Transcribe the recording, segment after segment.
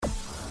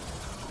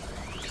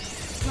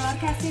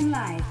Broadcasting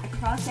live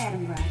across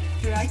Edinburgh,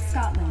 throughout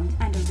Scotland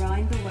and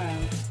around the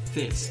world.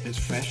 This is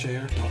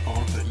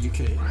freshair.org.uk.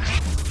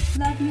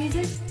 Love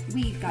music?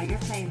 We've got your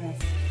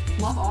playlist.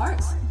 Love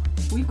art?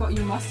 We've got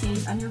your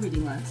must-sees and your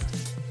reading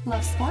list.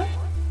 Love sport?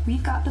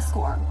 We've got the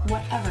score,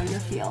 whatever your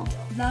field.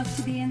 Love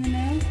to be in the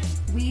know?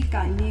 We've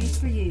got news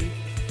for you.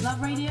 Love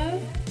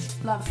radio?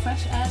 Love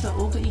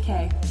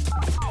freshair.org.uk.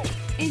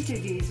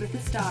 Interviews with the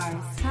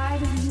stars. Hi,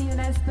 this is Nina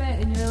Nesbitt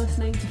and you're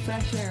listening to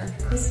Fresh Air.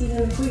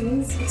 Christina and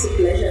Queens, it's a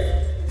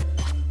pleasure.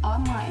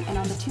 Online and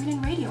on the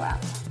TuneIn Radio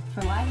app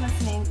for live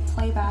listening,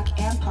 playback,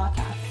 and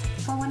podcasts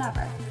for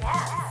whenever.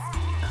 Yes!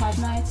 Club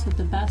nights with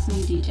the best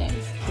new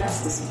DJs.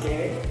 That's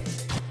disappeared.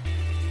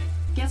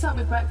 Get up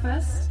with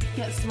breakfast,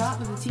 get smart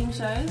with the team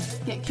shows,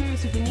 get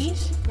curious with the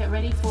niche, get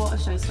ready for a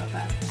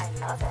showstopper. I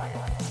love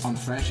it. On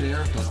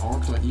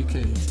freshair.org.uk.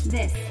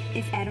 This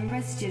is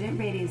Edinburgh Student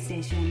Radio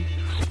Station.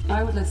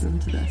 I would listen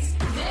to this.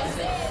 This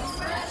is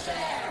Fresh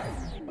Air.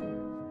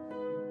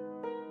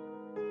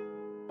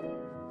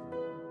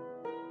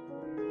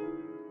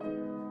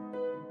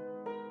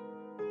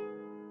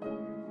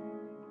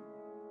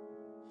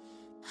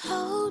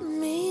 Hold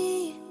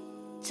me,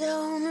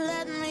 don't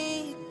let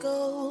me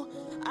go.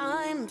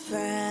 I'm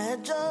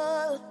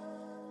fragile,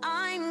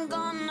 I'm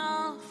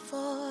gonna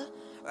fall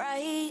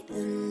right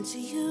into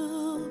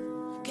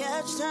you.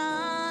 Catch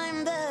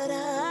time that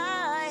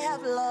I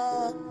have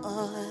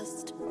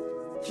lost.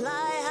 Fly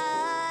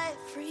high,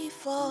 free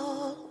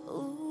fall.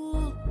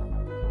 Ooh.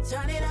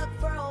 Turn it up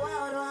for a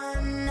wild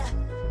one.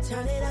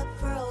 Turn it up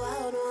for a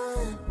wild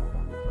one.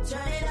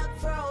 Turn it up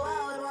for a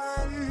wild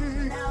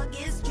one. I'll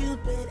get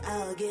stupid,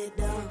 I'll get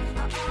dumb.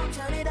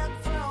 Turn it up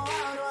for a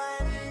wild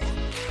one.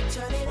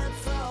 Turn it up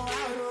for a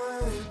wild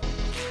one.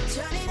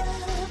 Turn it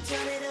up,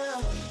 turn it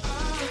up.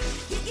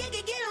 You're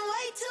getting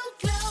way too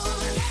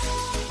close.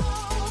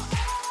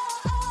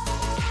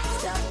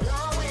 Stop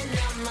blowing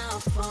up my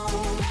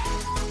phone.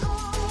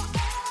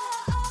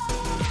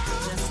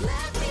 Just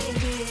let me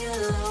be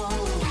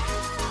alone.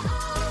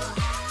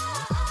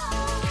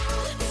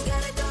 It's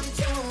gotta come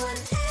to an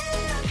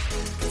end.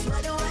 'Cause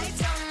what do I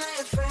tell my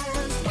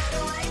friends? What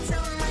do I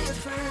tell my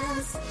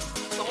friends?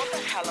 So what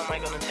the hell am I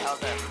gonna tell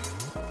them?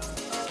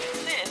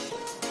 Sis,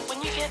 when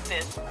you get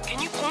this, can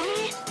you call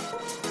me?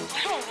 I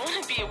don't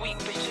wanna be a weak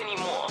bitch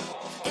anymore.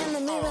 In the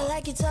mirror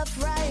like it's tough,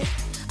 right?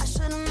 I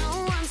should've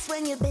known once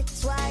when you bit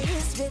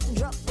twice. Drip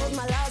drop was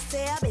my last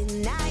say I've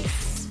been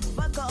nice.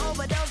 Fuck a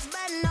overdose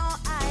but no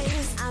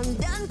ice. I'm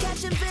done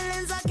catching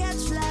feelings, I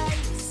catch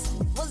flights.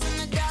 Was in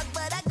the dark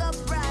but I got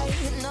bright.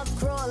 Not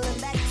crawling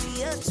back to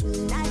you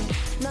tonight.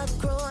 Not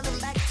crawling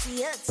back to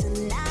you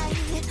tonight.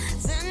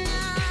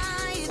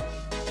 Tonight.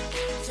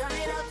 Turn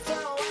it up for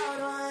a wild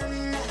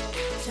one.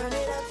 Turn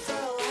it up for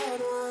a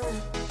wild one.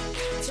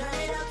 Turn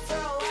it up for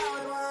a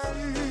wild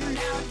one.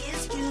 I'll get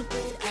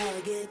stupid,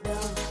 I'll get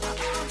dumb.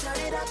 Turn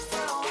it up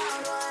for a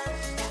wild one.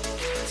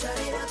 Turn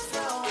it up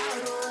for a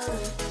wild one.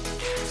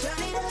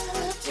 Turn it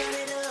up, turn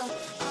it up.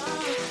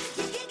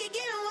 You're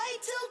getting way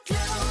too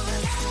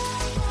close.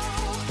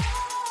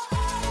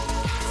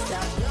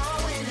 Stop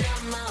blowing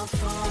up my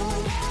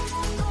phone.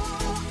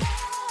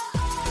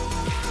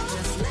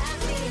 Just let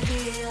me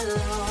be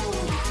alone.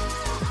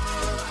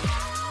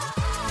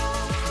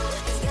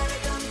 It's gotta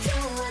come to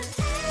an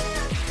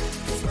end.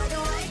 'Cause what do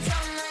I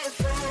tell my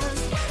friends?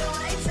 What do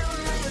I tell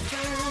my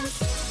friends?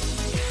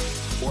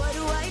 What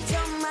do I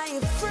tell my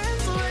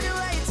friends? What do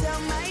I tell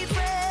my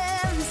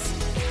friends?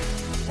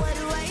 What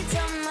do I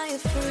tell my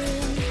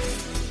friends?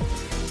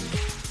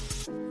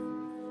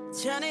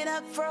 Turn it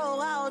up for a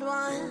wild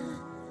one.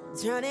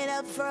 Turn it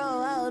up for a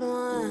wild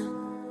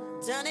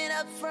one. Turn it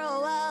up for a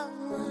wild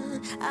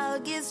one. I'll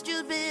get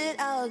stupid,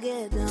 I'll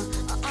get dumb.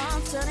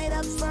 Turn it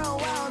up for a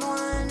wild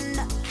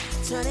one.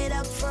 Turn it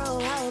up for a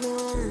wild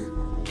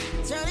one.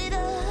 Turn it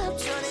up,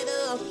 turn it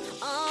up.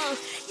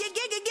 You're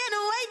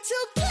getting way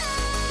too close.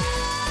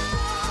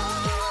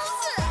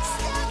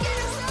 Stop it.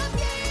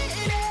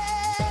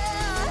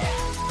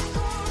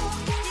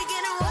 You're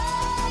getting way.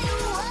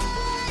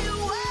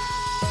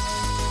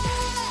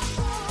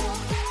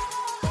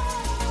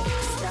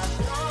 Stop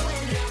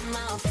blowing up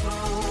my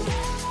phone.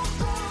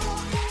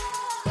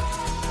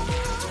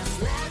 Just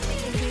let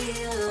me be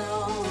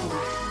alone.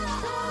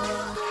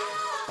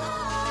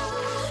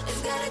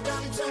 It's gotta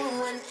come to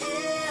an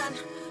end.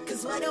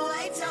 'Cause what do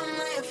I tell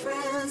my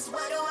friends?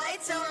 What do I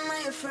tell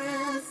my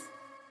friends?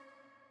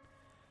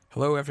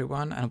 Hello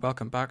everyone and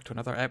welcome back to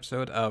another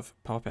episode of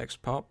Pop X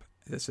Pop.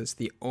 This is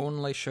the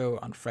only show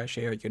on Fresh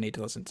Air you need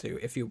to listen to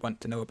if you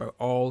want to know about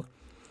all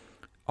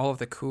of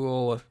the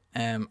cool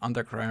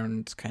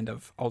underground kind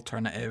of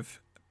alternative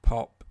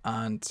pop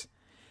and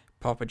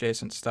pop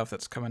adjacent stuff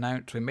that's coming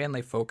out. We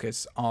mainly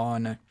focus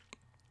on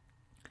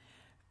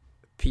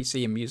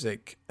PC and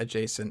music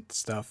adjacent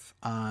stuff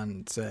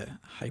and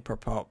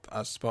hyperpop,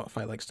 as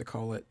Spotify likes to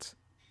call it.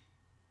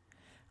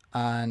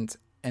 And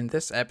in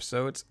this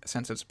episode,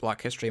 since it's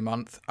Black History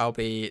Month, I'll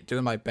be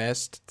doing my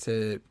best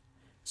to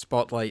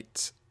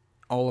spotlight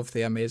all of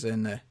the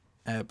amazing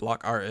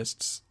black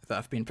artists that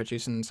have been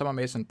producing some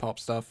amazing pop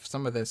stuff,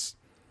 some of this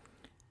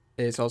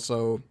is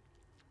also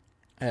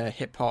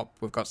hip hop.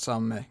 We've got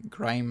some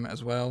grime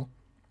as well.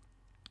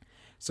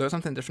 So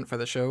something different for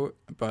the show,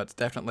 but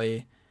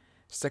definitely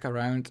stick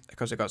around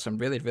because we've got some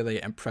really,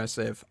 really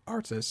impressive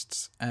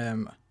artists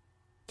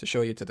to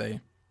show you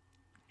today.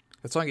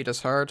 The song you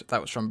just heard,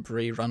 that was from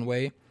Bree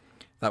Runway.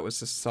 That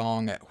was the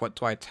song What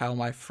Do I Tell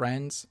My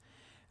Friends?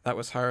 That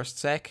was her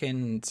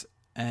second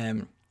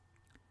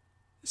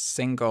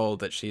single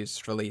that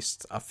she's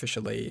released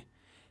officially.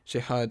 She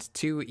had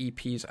 2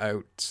 EPs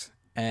out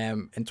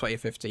in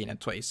 2015 and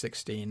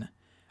 2016,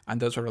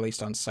 and those were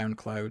released on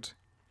SoundCloud.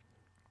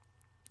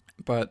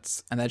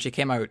 And then she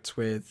came out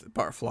with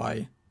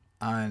Butterfly,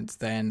 and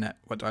then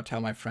What Do I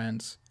Tell My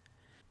Friends?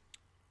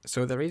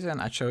 So the reason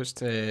I chose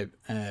to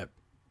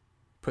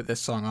put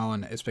this song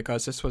on is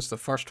because this was the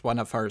first one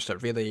of hers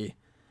that really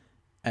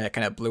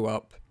kind of blew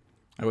up.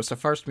 It was the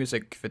first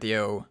music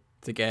video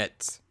to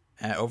get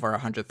over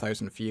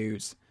 100,000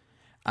 views,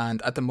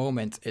 and at the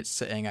moment it's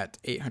sitting at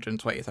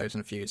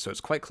 820,000 views, so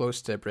it's quite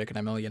close to breaking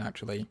 1 million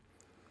actually.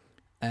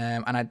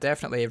 And I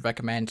definitely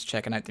recommend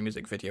checking out the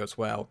music video as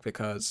well,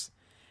 because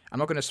I'm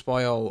not going to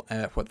spoil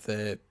what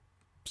the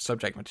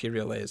subject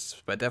material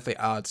is, but it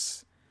definitely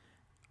adds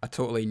a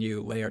totally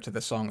new layer to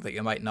the song that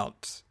you might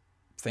not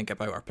think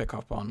about or pick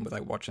up on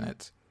without watching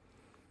it.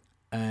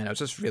 And it was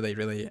just really,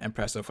 really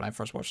impressive when I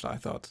first watched it, I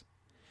thought.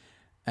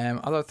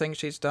 Other things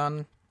she's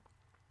done,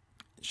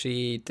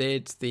 she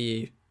did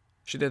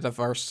a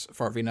verse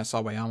for Rina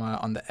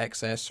Sawayama on the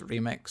XS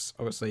remix.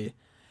 Obviously,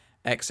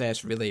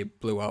 XS really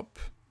blew up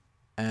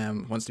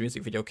once the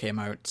music video came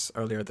out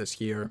earlier this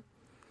year.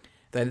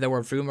 Then there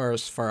were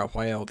rumours for a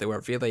while. They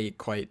were really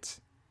quite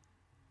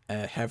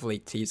heavily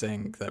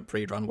teasing that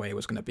Bree Runway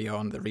was going to be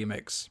on the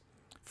remix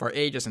for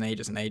ages and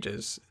ages and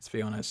ages, to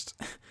be honest.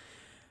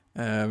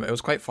 It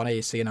was quite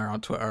funny seeing her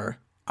on Twitter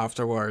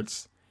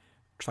afterwards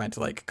trying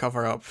to like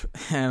cover up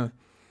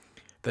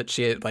that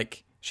she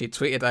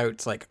tweeted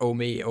out like "oh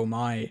me, oh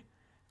my,"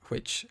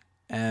 which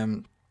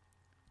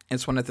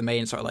is one of the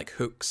main sort of like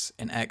hooks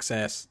in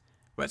XS,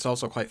 but it's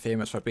also quite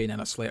famous for being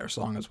in a Slater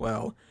song as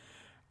well.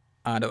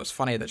 And it was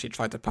funny that she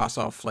tried to pass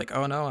off like,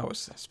 oh no, I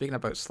was speaking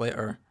about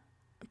Slater,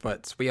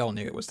 but we all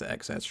knew it was the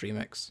XS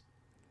remix.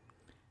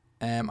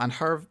 And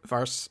her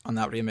verse on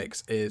that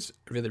remix is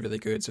really, really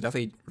good, so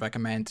definitely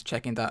recommend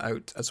checking that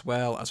out as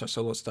well as her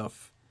solo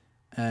stuff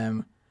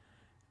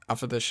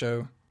after this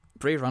show.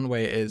 Bree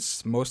Runway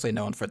is mostly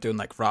known for doing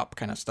like rap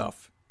kind of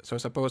stuff, so I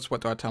suppose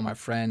What Do I Tell My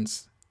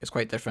Friends is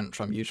quite different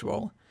from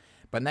usual.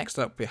 But next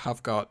up we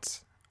have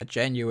got a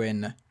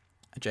genuine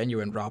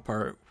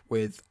rapper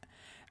with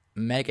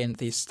Megan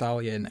Thee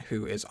Stallion,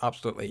 who is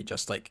absolutely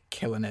just like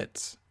killing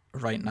it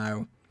right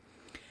now.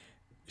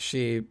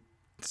 She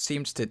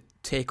seems to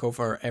take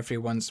over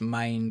everyone's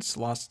minds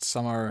last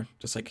summer.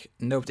 Just like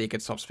nobody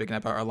could stop speaking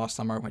about her last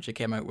summer when she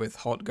came out with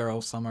Hot Girl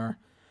Summer.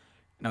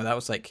 No, that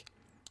was like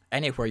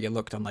anywhere you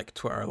looked on like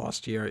Twitter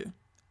last year,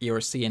 you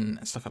were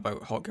seeing stuff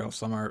about Hot Girl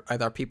Summer.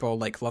 Either people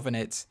like loving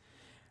it,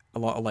 a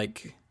lot of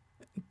like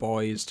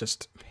boys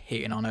just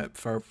hating on it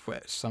for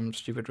some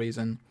stupid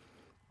reason.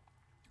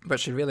 But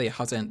she really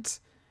hasn't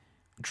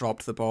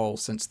dropped the ball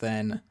since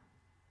then,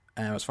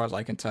 as far as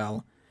I can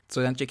tell.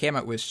 So then she came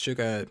out with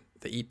Suga,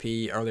 the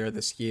EP, earlier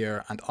this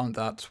year, and on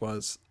that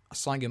was a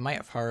song you might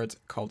have heard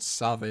called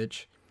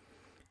Savage.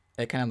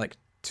 It kind of like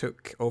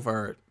took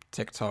over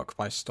TikTok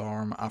by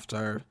storm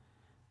after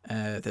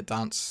the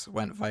dance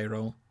went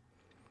viral.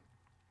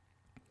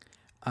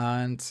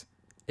 And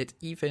it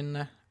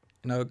even,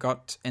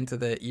 got into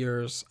the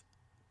ears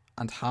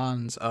and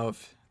hands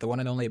of the one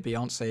and only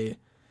Beyonce,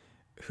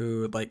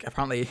 who like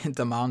apparently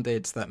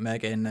demanded that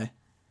Megan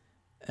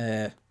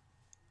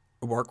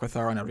work with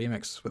her on a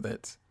remix with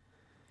it.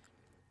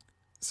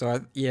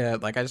 So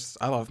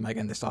I love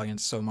Megan Thee Stallion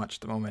so much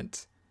at the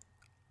moment,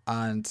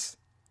 and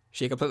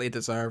she completely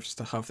deserves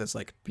to have this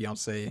like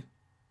Beyonce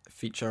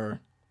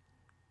feature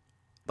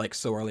like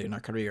so early in her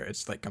career.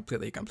 It's like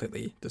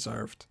completely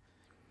deserved.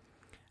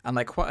 And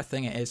like what a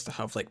thing it is to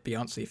have like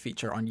Beyonce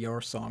feature on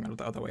your song or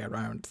the other way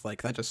around.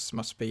 Like that just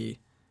must feel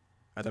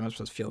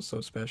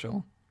so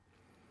special.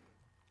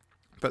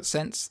 But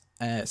since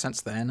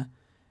then,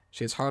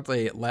 she's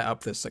hardly let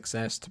up this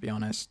success, to be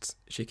honest.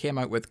 She came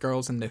out with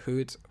Girls in the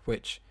Hood,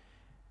 which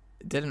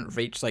didn't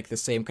reach like the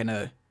same kind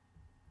of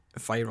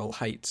viral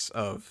heights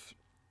of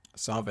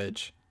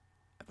Savage,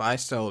 but I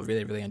still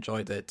really, really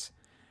enjoyed it.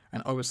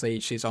 And obviously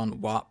she's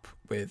on WAP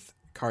with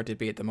Cardi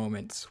B at the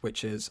moment,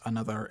 which is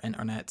another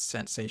internet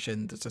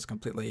sensation that's just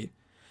completely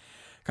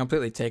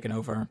taken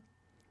over.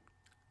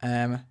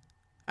 And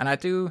I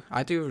do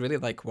really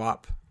like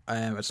WAP.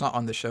 It's not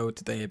on the show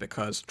today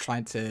because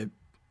trying to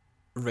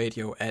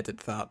radio edit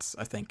that,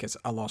 I think, is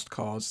a lost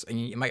cause, and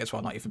you might as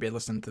well not even be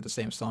listening to the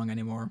same song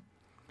anymore.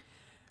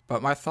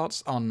 But my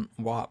thoughts on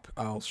WAP,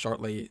 I'll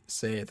shortly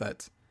say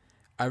that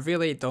I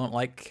really don't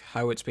like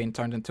how it's been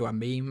turned into a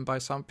meme by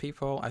some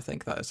people. I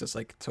think that is just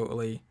like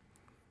totally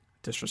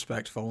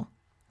disrespectful.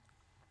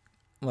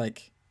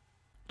 Like,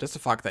 just the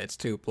fact that it's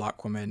two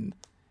black women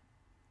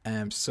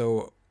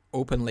so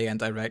openly and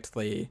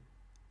directly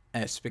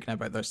speaking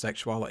about their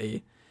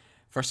sexuality,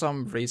 for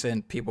some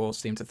reason people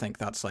seem to think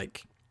that's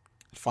like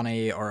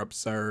funny or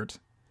absurd,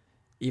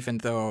 even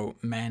though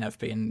men have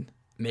been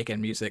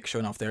making music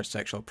showing off their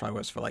sexual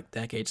prowess for like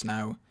decades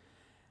now.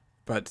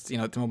 But, you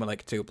know, at the moment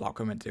like two black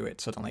women do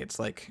it, suddenly it's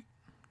like,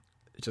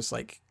 just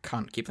like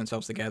can't keep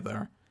themselves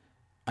together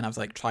and have to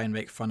like try and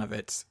make fun of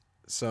it.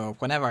 So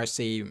whenever I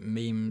see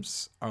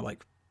memes or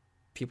like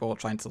people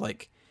trying to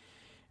like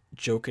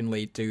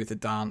jokingly do the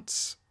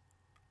dance,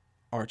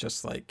 or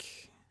just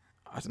like,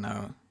 I don't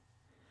know,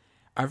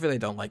 I really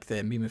don't like the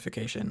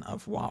memification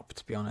of WAP,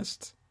 to be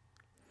honest.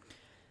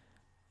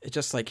 It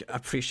just like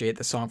appreciate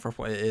the song for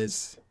what it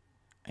is,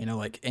 you know,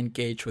 like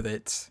engage with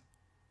it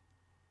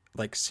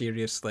like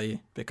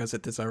seriously, because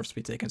it deserves to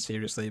be taken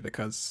seriously,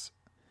 because,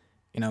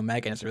 you know,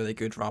 Megan is a really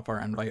good rapper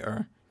and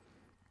writer.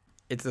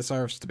 It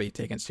deserves to be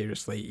taken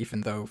seriously,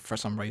 even though for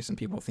some reason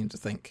people seem to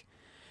think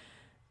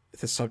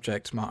the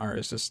subject matter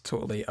is just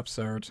totally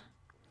absurd.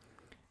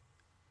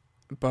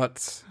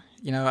 But,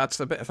 you know, that's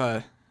a bit of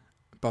a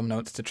bum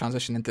note to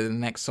transition into the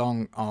next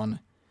song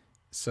on.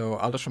 So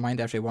I'll just remind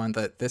everyone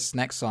that this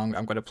next song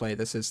I'm going to play,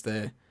 this is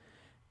the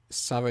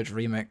Savage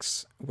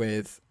remix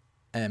with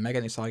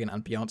Megan Thee Stallion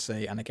and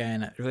Beyonce. And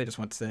again, I really just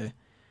want to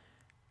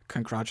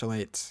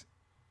congratulate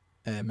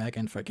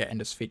Megan for getting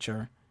this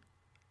feature.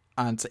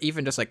 And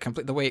even just like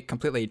the way it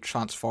completely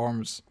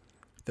transforms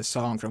the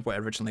song from what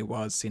it originally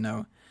was, you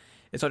know.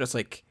 It's not just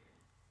like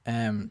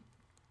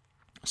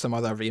some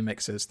other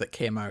remixes that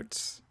came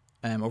out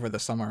over the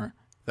summer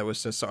that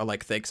was just sort of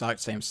like the exact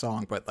same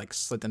song, but like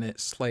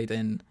slid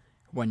in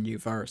one new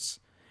verse.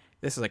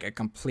 This is like a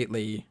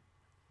completely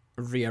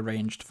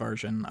rearranged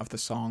version of the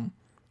song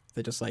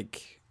that just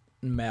like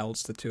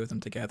melds the two of them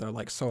together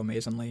like so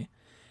amazingly.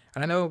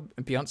 And I know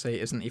Beyonce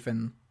isn't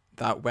even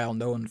that well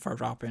known for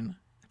rapping,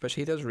 but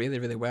she does really,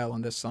 really well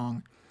on this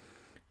song.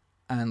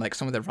 And like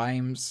some of the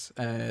rhymes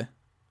and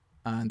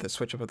the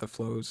switch up of the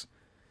flows,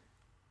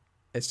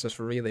 it's just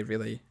really,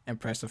 really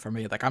impressive for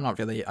me. Like, I'm not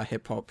really a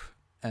hip hop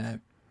kind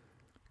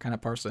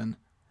of person,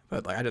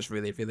 but like I just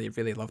really, really,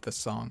 really love this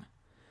song.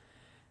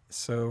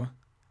 So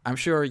I'm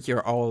sure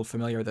you're all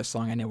familiar with this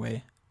song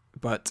anyway,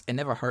 but it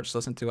never hurts to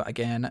listen to it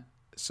again.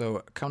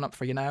 So coming up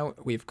for you now,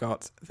 we've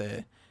got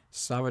the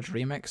Savage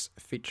remix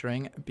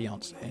featuring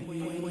Beyonce.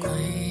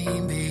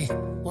 Queen bee,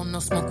 want no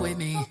smoke with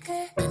me.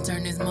 Okay. Been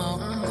turn this mode,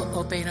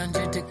 go up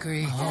 800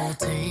 degree. Whole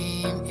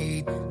team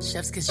eat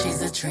chefs cause she's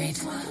a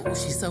treat. Ooh,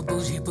 she's so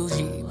bougie,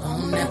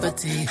 bon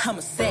appetit. I'm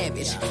a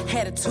savage,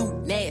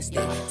 attitude nasty.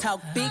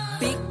 Talk big,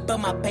 but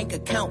my bank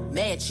account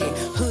match it.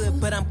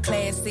 Hood, but I'm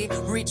classy.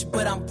 Rich,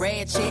 but I'm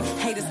ratchet.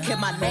 Haters kept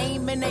my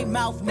name in their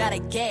mouth, not a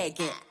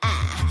gagging.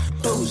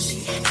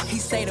 Bougie. He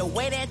say the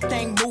way that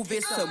thing move,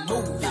 it's a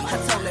movie. I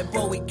told that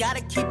boy we gotta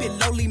keep it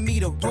lowly,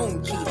 me the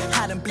room key.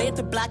 I done bled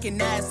the block and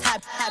now it's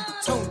hot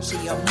tunchi.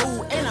 I'm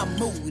mood and I'm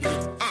moody.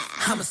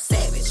 I'm a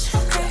savage.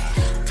 Okay.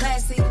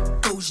 Classy,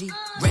 bougie,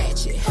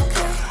 ratchet.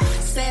 Okay.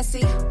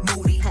 Sassy,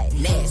 moody,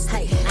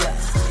 nasty.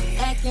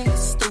 Yeah. Acting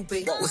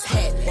stupid, what's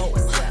happening?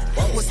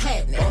 What's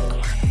happening?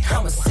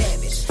 I'm a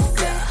savage.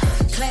 Yeah.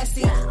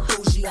 Classy,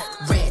 bougie,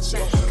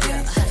 ratchet.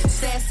 Yeah.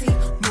 Sassy,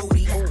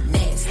 moody,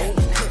 nasty.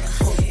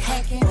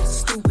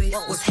 Stupid,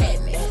 what's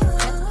happening?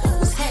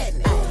 What's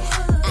happening?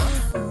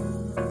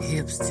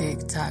 Hips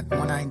tick tock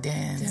when I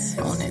dance.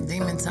 On that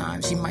demon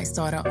time, she might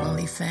start her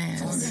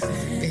OnlyFans.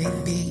 Big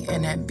B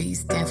and that B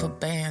stand for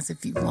bands.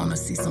 If you wanna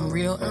see some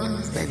real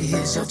baby,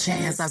 here's your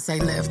chance. I say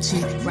left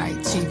cheek,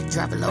 right cheek,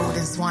 drop it low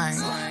and swing.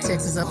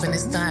 Texas up in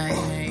this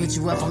thing, put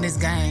you up on this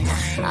gang.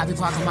 I be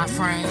parking my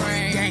frame,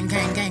 gang,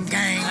 gang, gang,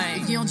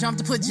 gang. If you don't jump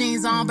to put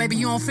jeans on, baby,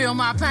 you don't feel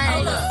my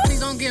pain. Please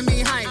don't give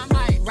me hype.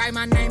 Write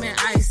my name in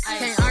ice.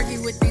 Can't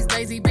argue with these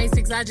lazy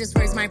basics, I just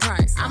raise my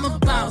price. I'm a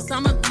boss,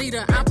 I'm a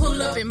leader. I pull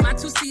up in my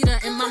two-seater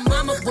and my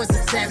mama was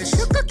a savage.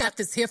 Got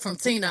this here from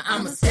Tina,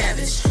 I'm a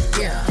savage.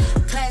 Yeah.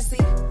 Classy,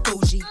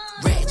 bougie,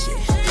 ratchet.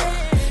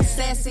 Yeah.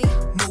 Sassy,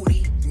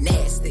 moody,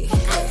 nasty.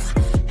 Yeah.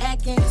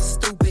 Acting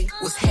stupid,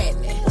 what's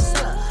happening?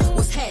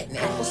 What's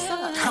happening?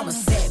 I'm a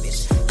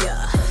savage.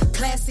 Yeah.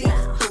 Classy,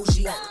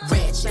 bougie,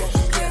 ratchet.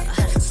 Yeah.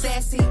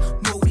 Sassy,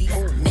 moody,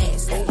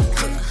 nasty.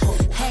 Yeah.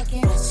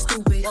 Hacking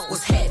stupid,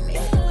 what's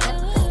happening?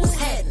 What's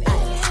happening?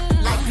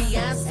 Like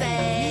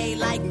Beyonce,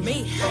 like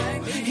me.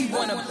 He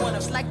wanna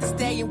like the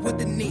stallion with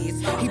the knees.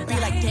 He be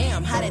like,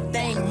 damn, how that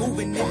thing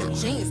moving in the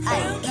jeans.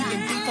 Ay,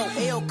 even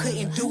D4L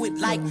couldn't do it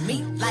like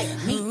me, like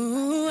me.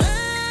 Ooh,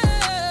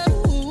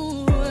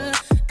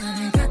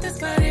 I got this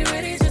body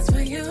ready just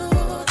for you.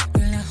 Girl,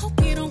 I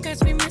hope you don't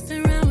catch me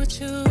messing around with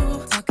you.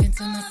 Talking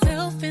to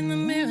myself in the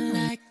mirror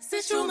like,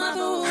 sit through my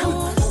boo.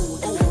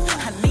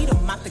 I need a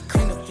mop to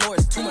clean the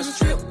floors, too much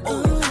drip.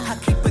 Ooh, I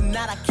keep a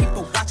knot, I keep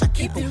a watch, I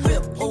keep a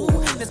whip. Ooh,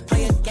 let's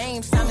play a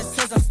game. Simon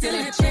says I'm still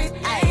in check.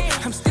 Ay,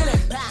 I'm still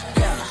in black.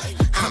 Yeah,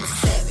 I'm a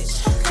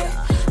savage.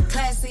 Yeah,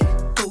 classy,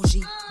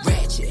 bougie,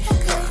 ratchet.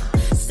 Yeah,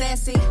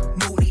 sassy,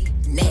 moody,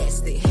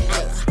 nasty.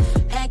 Yeah,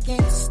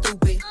 acting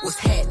stupid. What's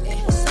happening?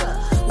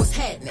 What's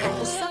happening?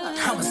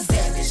 I'm a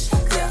savage.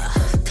 Yeah,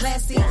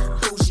 classy,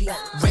 bougie,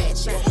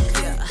 ratchet.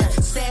 Yeah,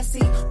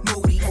 sassy,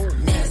 moody,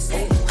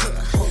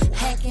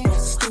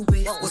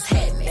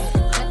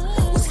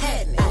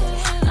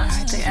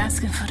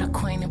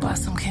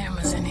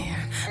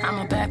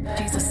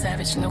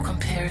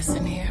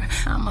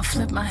 I'ma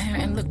flip my hair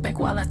and look back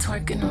while I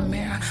twerk in the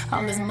mirror.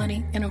 All this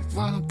money in a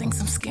room, think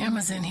some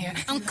scammers in here.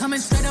 I'm coming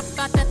straight up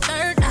out that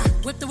third.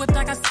 Whip the whip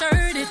like I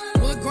stirred it.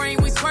 Wood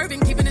grain, we swerving,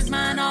 keeping his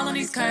mind all on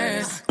these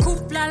curves.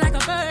 Coop fly like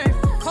a bird,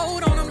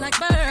 cold on him like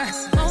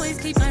birds.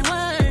 Always keep my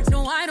words,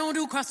 no I don't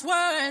do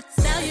crosswords.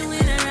 Sell you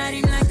in a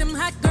riding like them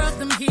hot girls,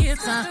 them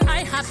hits.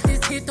 I hopped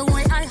this hit the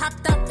way I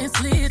hopped up and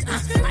slid.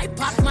 I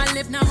pop my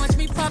lip, now watch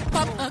me pop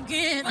up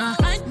again.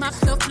 I mop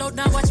the float,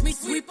 now watch me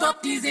sweep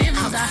up these M's.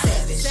 I'm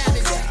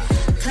savage,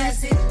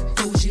 classic,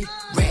 bougie,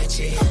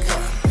 ratchet,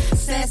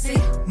 sassy,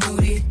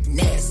 moody,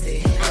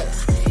 nasty,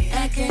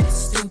 acting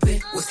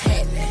stupid. What's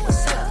happening?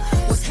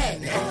 What's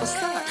happening?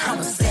 I'm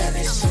a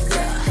savage,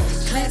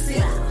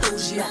 classic,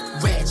 bougie,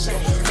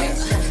 ratchet,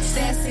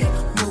 sassy,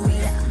 moody,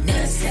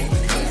 nasty,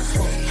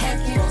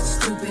 acting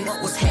stupid.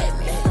 What's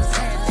happening?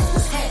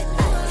 What's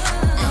happening?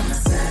 I'm a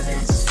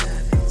savage.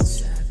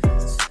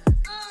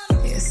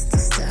 It's the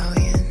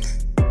stallion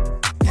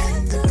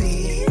and the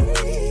beat.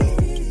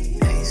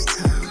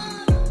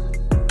 H-Town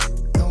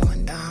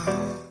going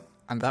down.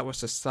 And that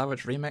was the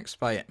Savage remix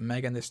by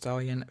Megan Thee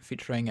Stallion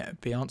featuring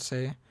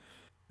Beyonce.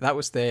 That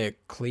was the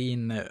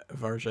clean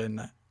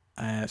version.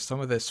 Some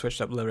of the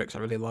switched up lyrics I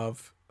really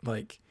love.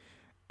 Like,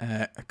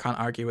 I can't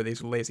argue with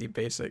these lazy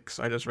basics.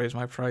 I just raised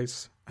my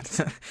price.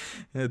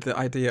 The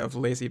idea of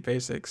lazy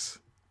basics.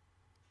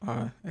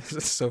 It's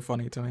just so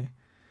funny to me.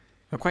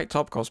 Well, quite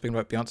topical, speaking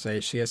about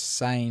Beyonce, she has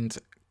signed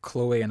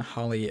Chloe and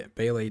Halle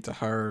Bailey to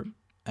her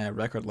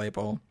record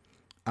label.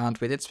 And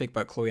we did speak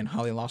about Chloe and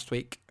Halle last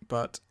week,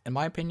 but in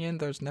my opinion,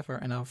 there's never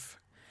enough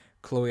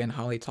Chloe and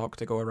Halle talk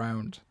to go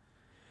around.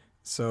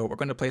 So we're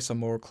going to play some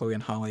more Chloe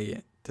and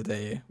Halle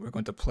today. We're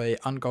going to play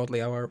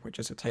Ungodly Hour, which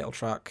is a title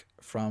track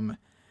from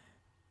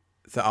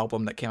the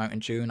album that came out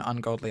in June,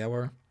 Ungodly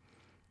Hour.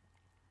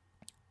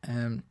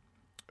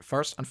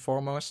 First and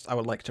foremost, I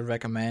would like to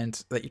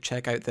recommend that you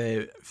check out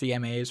the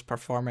VMA's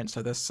performance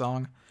of this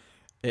song.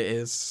 It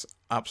is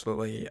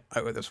absolutely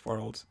out of this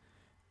world.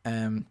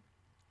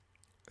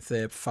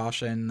 The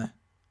fashion,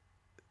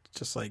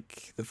 just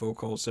like the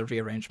vocals, the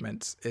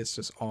rearrangement is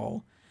just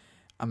all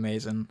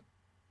amazing.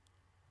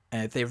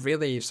 They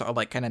really sort of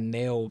like kind of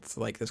nailed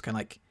like this kind of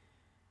like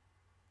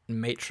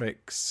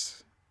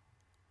Matrix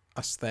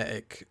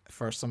aesthetic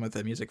for some of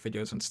the music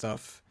videos and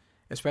stuff.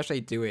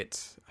 Especially Do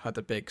It had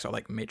a big sort of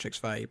like Matrix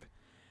vibe,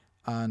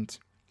 and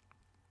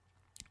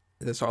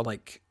the sort of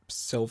like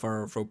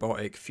silver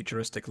robotic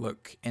futuristic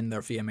look in their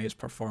VMA's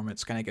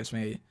performance kind of gives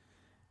me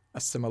a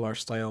similar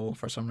style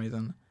for some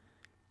reason.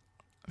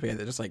 But yeah,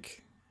 they're just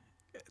like,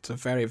 it's a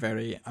very,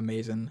 very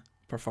amazing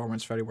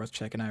performance, very worth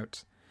checking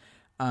out.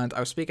 And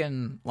I was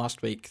speaking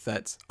last week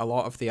that a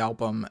lot of the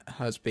album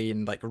has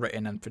been like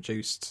written and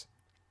produced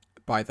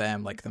by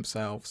them, like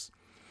themselves.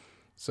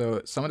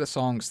 So some of the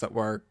songs that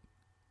were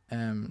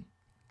kind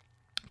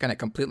of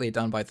completely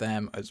done by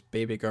them as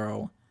Baby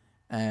Girl,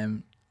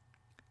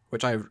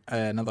 which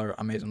another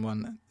amazing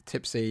one,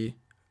 Tipsy,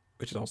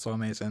 which is also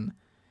amazing.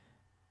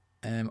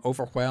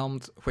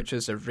 Overwhelmed, which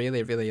is a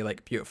really, really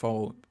like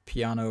beautiful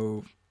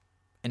piano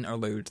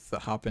interlude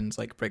that happens,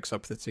 like breaks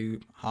up the two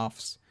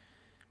halves.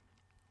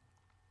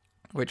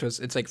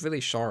 It's like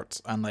really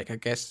short, and like I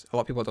guess a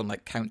lot of people don't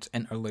like count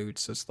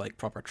interludes as like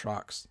proper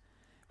tracks.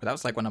 But that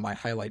was like one of my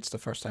highlights the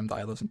first time that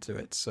I listened to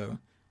it, so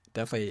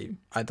definitely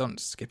I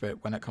don't skip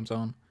it when it comes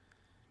on.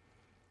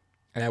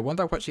 And I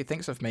wonder what she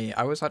thinks of me.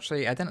 I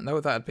didn't know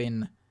that had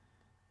been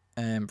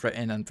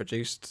written and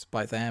produced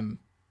by them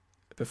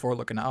before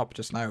looking it up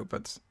just now,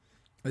 but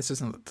this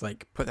isn't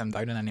like put them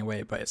down in any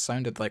way, but it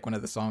sounded like one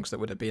of the songs that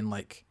would have been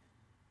like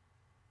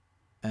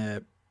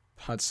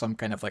had some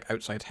kind of like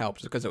outside help,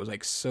 just because it was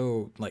like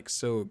so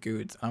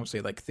good. And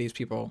obviously like these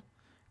people,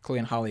 Chloe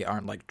and Halle,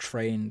 aren't like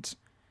trained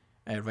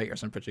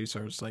writers and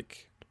producers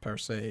like per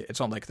se. It's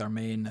not like their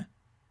main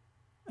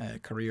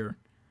career.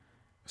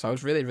 So I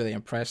was really, really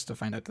impressed to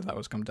find out that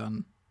was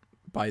done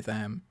by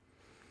them.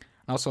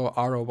 And also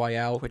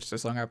ROYL, which is the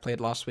song I played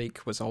last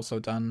week, was also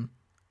done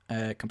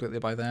completely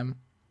by them.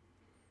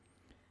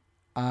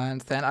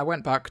 And then I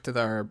went back to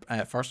their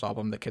first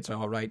album, The Kids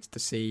Are Alright, to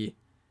see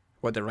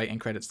what the writing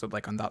credits looked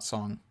like on that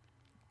song.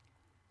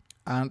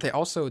 And they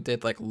also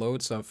did like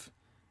loads of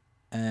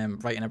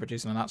writing and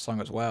producing on that song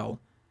as well.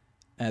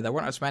 There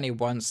weren't as many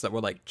ones that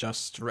were like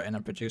just written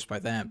and produced by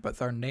them, but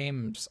their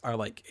names are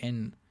like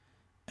in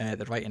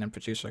the writing and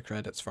producer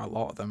credits for a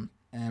lot of them.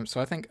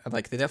 So I think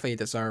like they definitely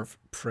deserve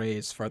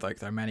praise for like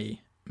their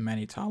many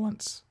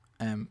talents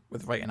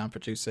with writing and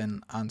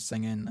producing and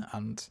singing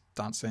and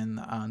dancing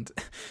and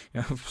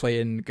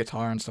playing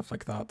guitar and stuff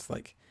like that.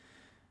 Like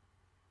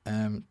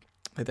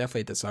they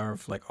definitely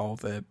deserve like all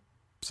the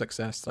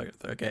success that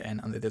they're getting,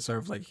 and they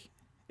deserve like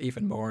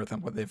even more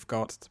than what they've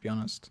got, to be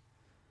honest.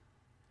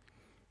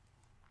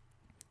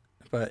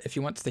 But if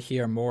you want to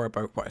hear more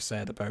about what I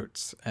said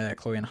about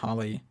Chloe and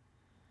Halle,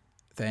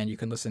 then you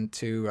can listen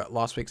to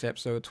last week's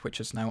episode, which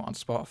is now on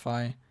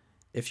Spotify.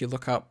 If you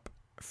look up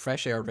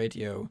Fresh Air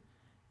Radio,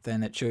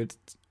 then it should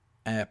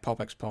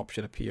PopX Pop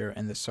should appear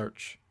in the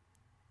search.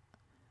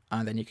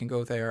 and then you can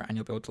go there and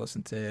you'll be able to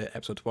listen to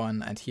episode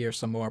 1 and hear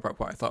some more about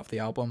what I thought of the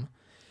album.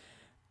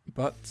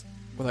 But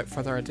without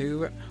further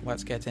ado,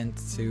 let's get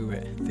into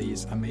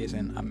these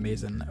amazing,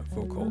 amazing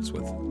vocals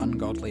with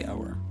Ungodly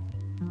Hour.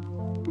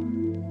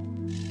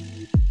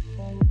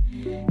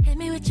 Hit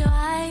me with your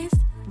eyes,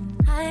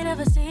 I ain't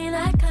ever seen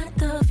that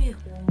kind of view.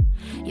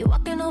 You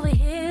walking over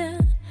here,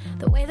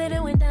 the way that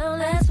it went down,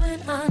 that's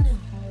when I knew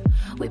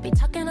we'd be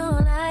talking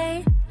all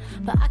night,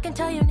 but I can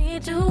tell you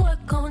need to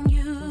work on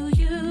you,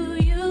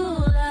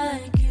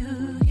 like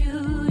you,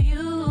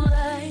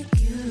 like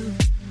you,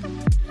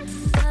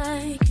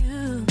 like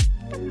you.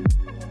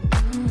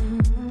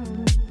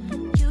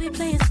 You be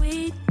playing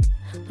sweet,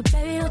 but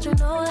baby, don't you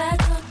know that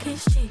talk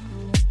is cheap?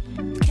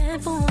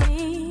 Can't fool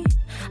me.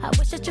 I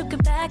wish that you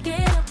could back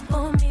it up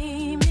for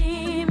me,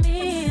 like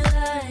me,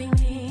 like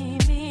me.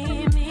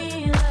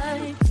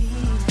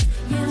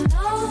 You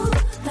know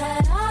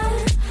that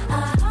I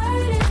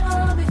heard it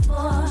all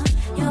before.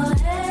 You're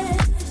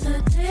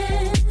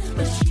hesitant,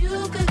 but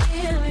you could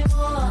give me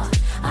more.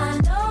 I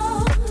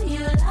know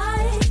you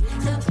like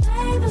to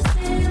play the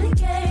silly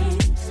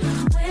games.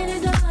 When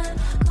you're done,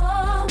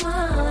 call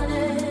my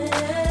name.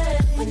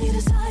 When you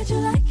decide you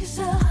like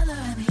yourself, holler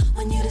at me.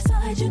 When you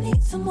decide you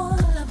need someone,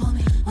 call up on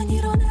me. When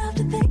you don't have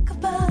to think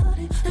about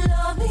it,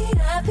 love me,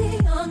 happy,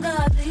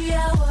 ungodly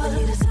hour. When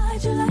you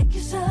decide you like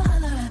yourself,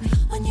 holler at me.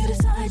 When you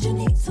decide you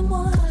need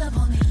someone, call up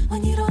on me.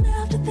 When you don't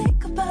have to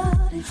think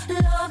about it,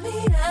 love me,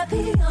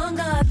 happy,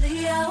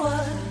 ungodly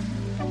hour.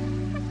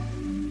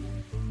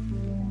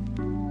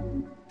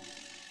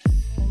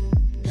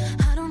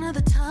 I don't have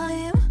the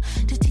time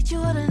to teach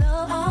you how to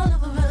love all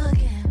over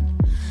again.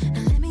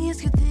 Now let me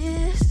ask you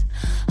this: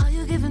 are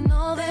you giving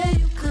all that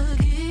you could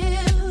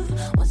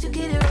give? Once you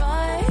get it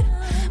right,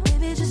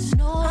 just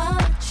know how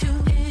much you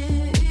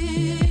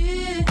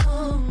in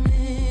on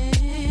me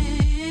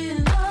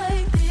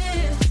like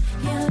this.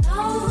 You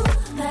know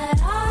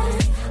that I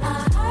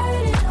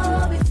heard it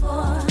all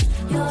before.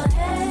 You're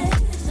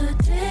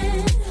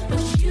hesitant,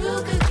 but you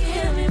could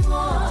give me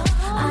more.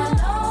 I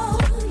know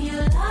you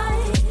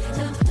like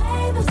to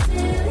play the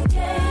silly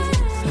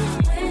games.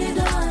 When you're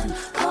done,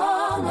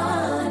 call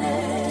my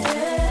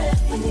name.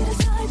 When you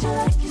decide you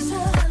like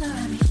yourself, holler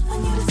at me. When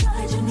you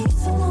decide you need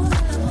someone,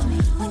 love on me.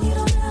 When you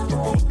don't have to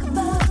think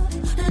about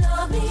it,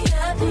 love me,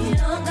 happy,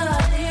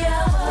 ungodly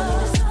hour. When you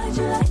decide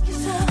you like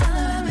yourself,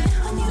 holler at me.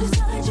 When you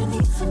decide you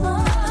need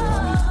someone,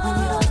 when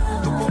you don't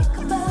have to think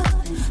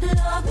about it,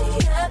 love me,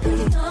 happy,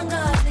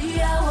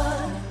 ungodly hour.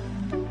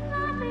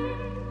 Love me,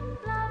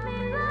 love me,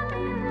 love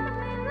me, love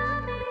me, love me,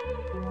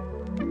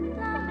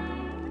 love me, love me, love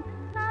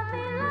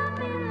me, love me,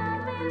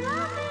 love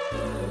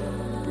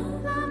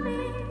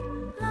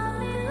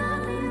me, love me, love me,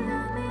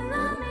 love me,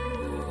 love me,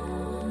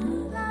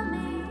 love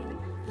me,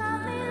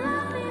 love me, love me,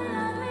 love me,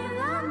 love me,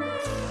 love me.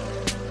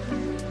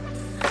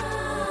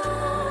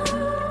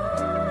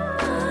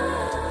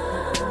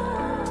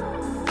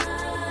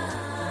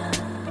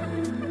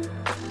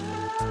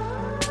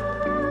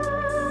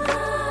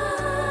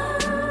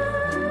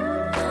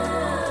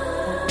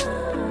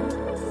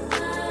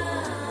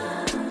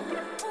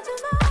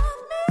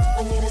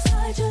 When you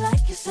decide you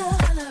like yourself,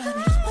 holler at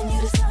me. When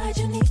you decide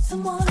you need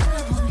someone,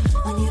 love on me.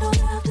 When you don't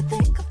have to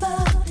think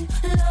about it,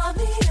 love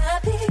me,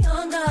 happy,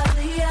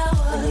 ungodly hour.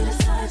 When you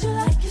decide you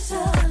like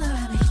yourself, holler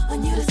at me.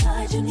 When you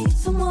decide you need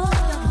someone,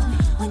 love on me.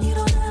 When you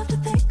don't have to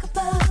think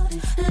about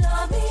it,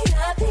 love me,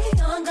 happy,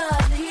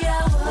 ungodly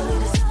hour. When you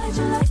decide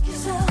you like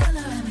yourself,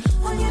 holler at me.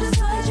 When you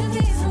decide you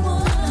need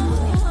someone, love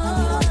on me. When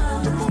you don't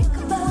have to think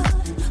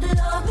about it,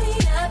 love me,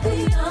 happy,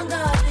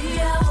 ungodly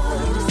hour. When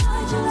you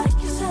decide you like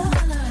yourself,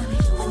 holler at me.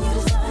 When you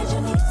decide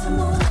you need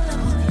someone, love on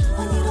me.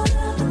 When you don't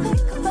have to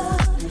think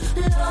about it,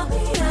 love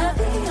me,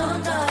 happy,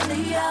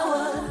 ungodly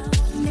hour.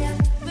 Yeah,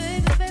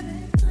 baby, baby,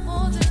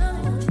 hold it on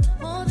me,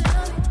 hold it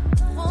on me,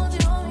 hold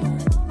it on me,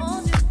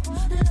 hold it,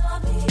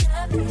 love me,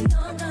 happy,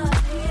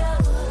 ungodly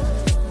hour.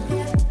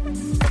 Yeah.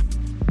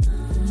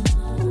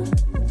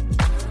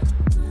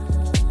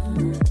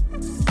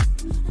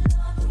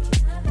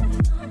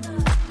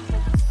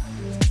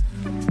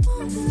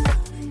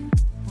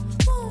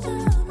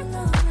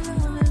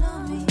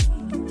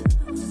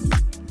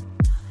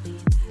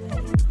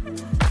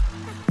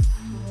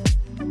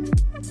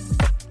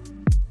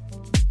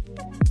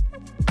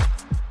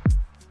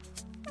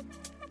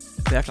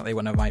 Definitely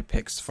one of my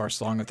picks for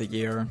Song of the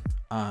Year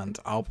and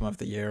Album of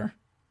the Year.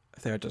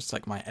 They're just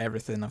like my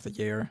everything of the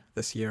year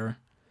this year.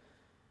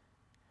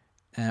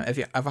 If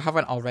I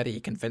haven't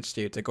already convinced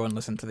you to go and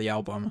listen to the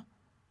album,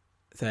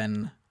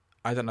 then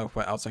I don't know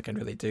what else I can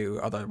really do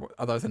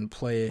other than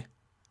play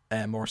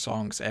more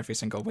songs every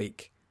single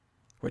week,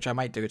 which I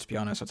might do, to be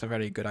honest. It's a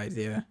very good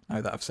idea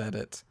now that I've said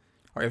it.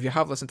 Or if you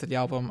have listened to the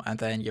album and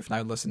then you've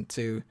now listened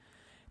to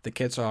The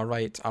Kids Are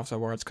Alright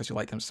afterwards because you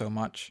like them so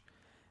much,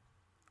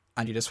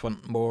 and you just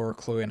want more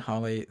Chloe and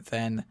Holly,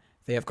 then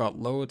they have got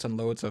loads and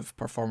loads of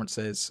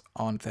performances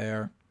on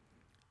their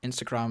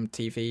Instagram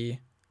TV.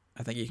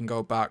 I think you can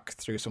go back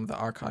through some of the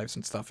archives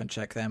and stuff and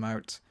check them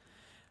out.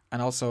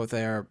 And also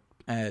their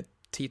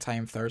Tea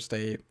Time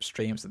Thursday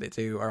streams that they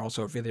do are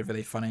also really,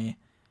 really funny.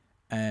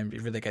 And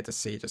you really get to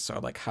see just sort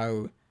of like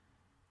how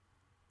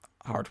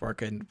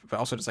hardworking, but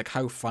also just like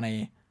how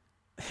funny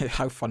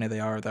they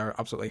are. They're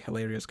absolutely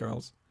hilarious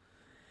girls.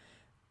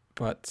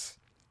 But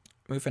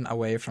moving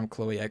away from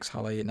Chloe X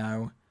Holly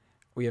now,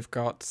 we have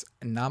got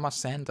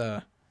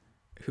Namasenda,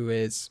 who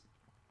is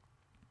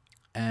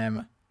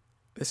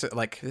this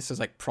is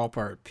like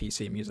proper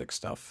PC music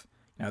stuff.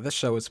 You know, this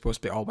show is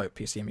supposed to be all about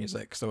PC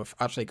music, so we've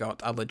actually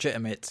got a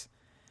legitimate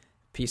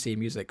PC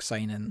music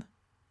sign-in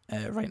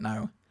right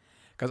now.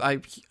 Because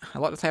a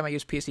lot of the time I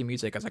use PC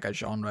music as like a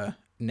genre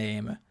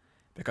name,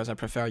 because I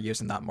prefer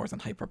using that more than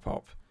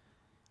hyperpop,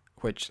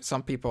 which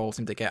some people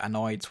seem to get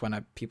annoyed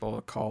when people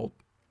call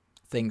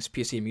things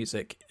PC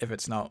music if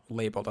it's not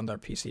labelled under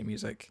PC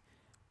music.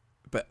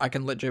 But I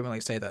can legitimately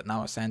say that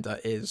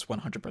Namasenda is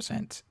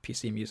 100%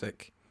 PC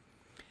music.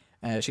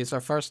 She's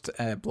our first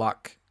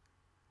black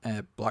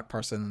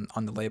person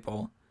on the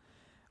label,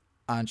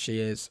 and she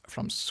is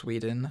from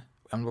Sweden.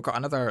 And we've got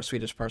another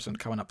Swedish person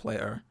coming up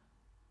later,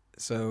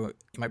 so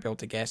you might be able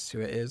to guess who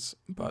it is,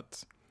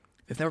 but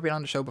they've never been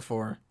on the show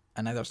before,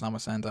 and neither's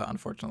Namasenda,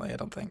 unfortunately, I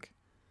don't think.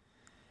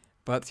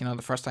 But, you know,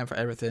 the first time for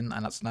everything,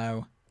 and that's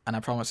now, and I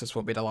promise this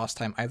won't be the last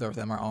time either of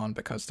them are on,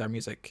 because their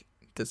music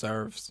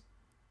deserves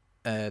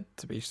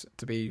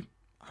to be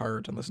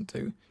heard and listened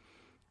to.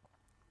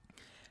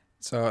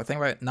 So the thing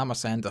about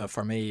Namasenda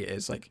for me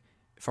is, like,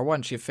 for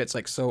one, she fits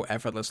like so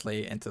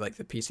effortlessly into like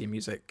the PC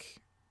music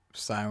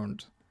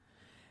sound,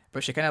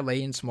 but she kind of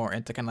leans more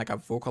into kind of like a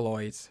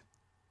Vocaloid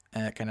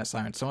kind of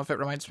sound. Some of it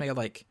reminds me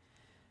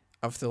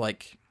of the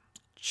like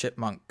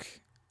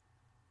chipmunk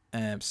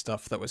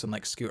stuff that was in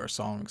like Scooter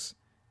songs,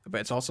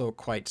 but it's also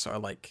quite sort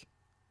of like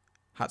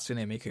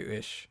Hatsune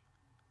Miku-ish,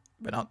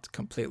 but not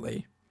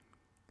completely.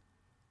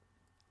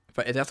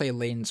 But it definitely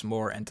leans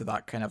more into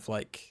that kind of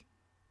like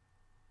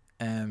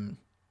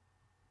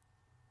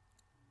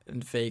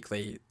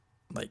vaguely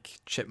like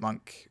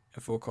chipmunk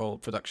vocal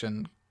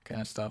production kind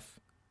of stuff.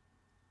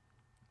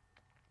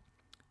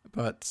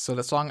 But so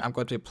the song I'm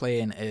going to be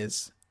playing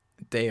is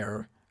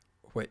Dare,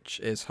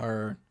 which is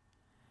her,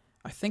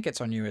 I think it's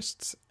her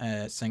newest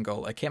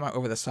single. It came out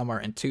over the summer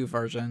in two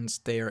versions,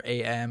 Dare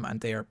AM and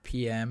Dare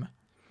PM.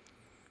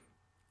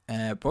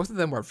 Both of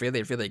them were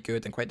really, really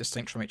good and quite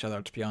distinct from each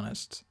other, to be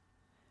honest.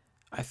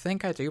 I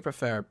think I do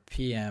prefer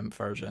PM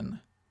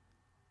version,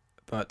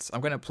 but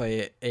I'm going to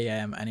play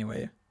AM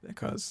anyway,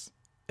 because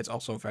it's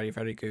also very,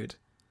 very good.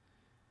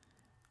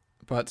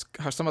 But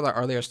some of the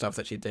earlier stuff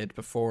that she did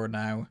before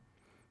now,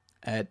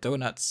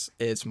 Donuts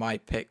is my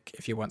pick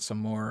if you want some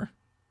more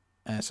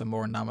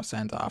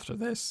Namasenda after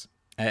this.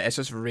 It's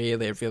just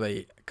really,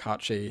 really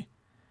catchy.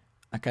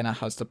 It kind of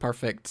has the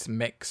perfect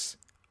mix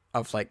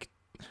of like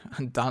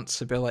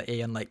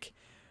danceability and like,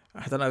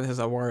 I don't know if this is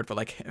a word, but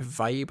like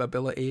vibe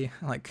ability,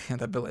 like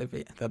the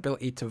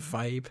ability to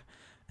vibe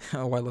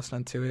while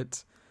listening to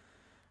it.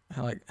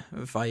 Like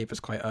vibe is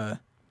quite a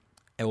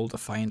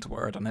ill-defined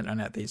word on the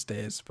internet these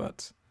days,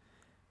 but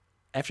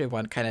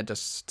everyone kind of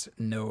just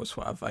knows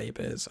what a vibe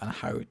is and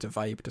how to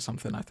vibe to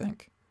something, I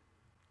think.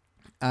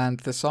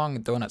 And the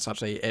song Donuts,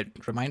 actually,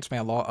 it reminds me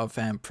a lot of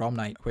Prom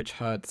Night, which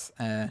had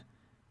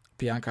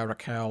Bianca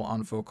Raquel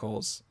on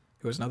vocals,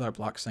 who was another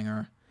black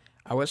singer.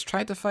 I was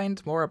trying to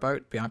find more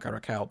about Bianca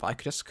Raquel, but I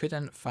just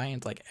couldn't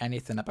find like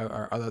anything about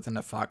her other than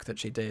the fact that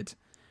she did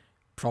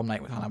Prom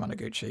Night with Hana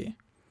Managuchi.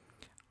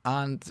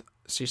 And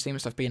she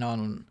seems to have been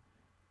on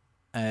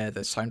the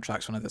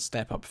soundtracks, one of the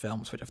Step Up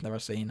films, which I've never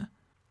seen.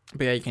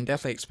 But yeah, you can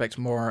definitely expect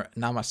more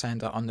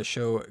Namasenda on the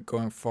show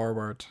going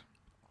forward.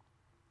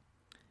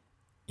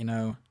 You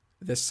know,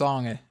 this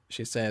song,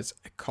 she says,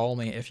 call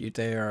me if you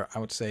dare. I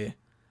would say,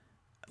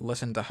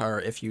 listen to her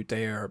if you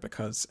dare,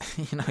 because,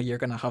 you know, you're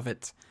going to have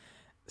it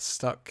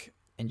stuck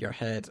in your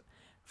head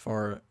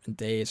for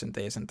days and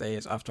days and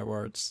days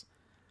afterwards.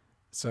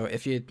 So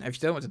if you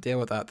don't want to deal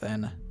with that,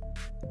 then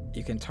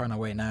you can turn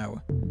away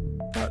now.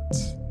 But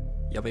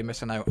you'll be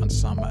missing out on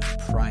some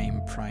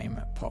prime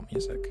pop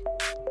music.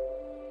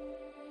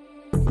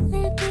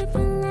 Live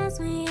different lives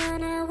when you're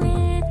not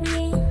with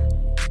me.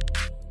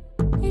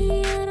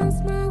 You don't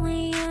smile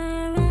when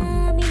you're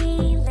around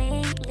me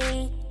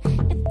lately.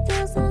 It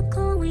feels so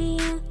cold when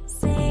you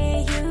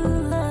say you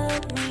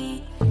love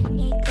me.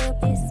 It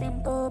could be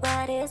simple,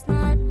 but it's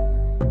not.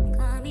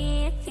 Call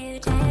me if you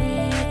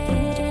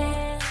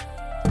dare.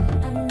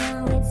 I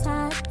know it's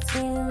hard to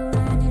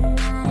running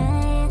out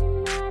of it,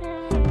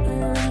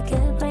 but we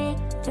could break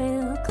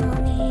through.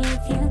 Call me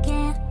if you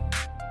can.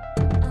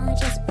 I'll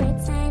just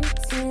pretend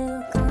to.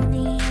 Call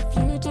me if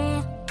you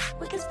dare.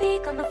 We can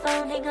speak on the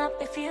phone, hang up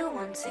if you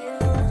want to.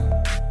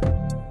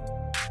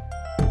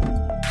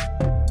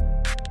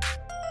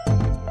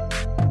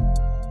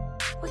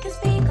 We can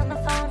speak on the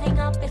phone, hang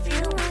up if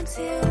you want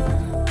to.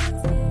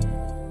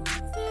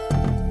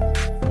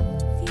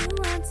 If you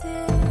want to.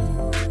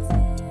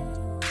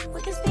 We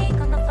can speak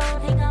on the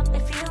phone, hang up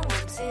if you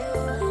want to.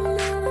 You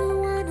never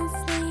wanna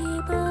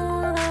sleep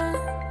over.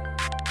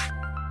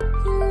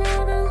 You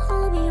never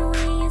hold me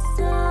when you're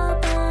so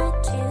bad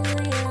to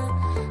you.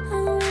 I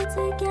wait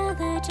till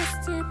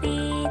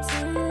be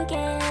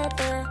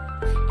together.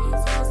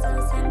 It's all so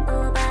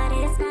simple, but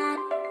it's not.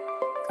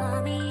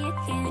 Call me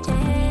if you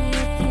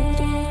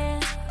dare.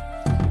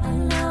 I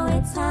know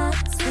it's hard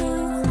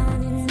to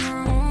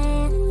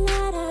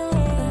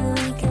but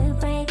we could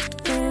break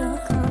through.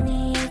 Call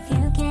me if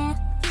you care.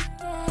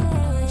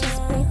 Or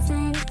just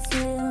pretend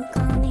to.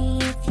 Call me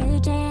if you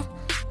dare.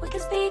 We can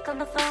speak on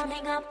the phone,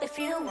 hang up if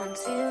you want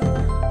to.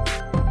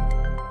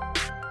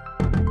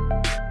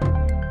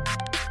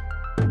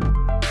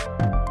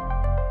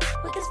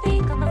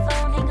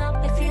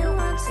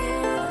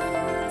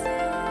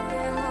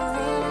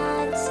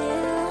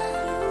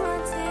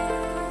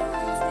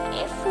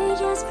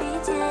 Just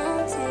pretend to.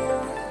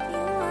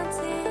 You want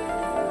to.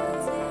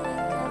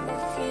 Come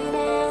if you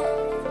there.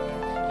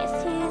 If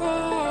you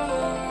there.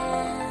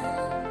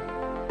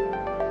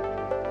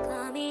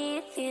 Call me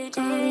if you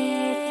dare. Call me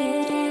if you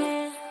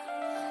dare.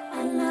 I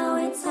know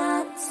it's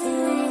hard to.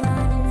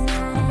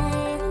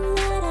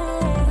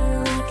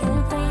 We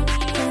could break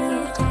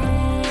through. Call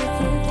me if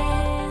you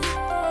dare.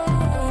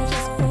 Or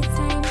just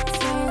pretend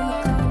to.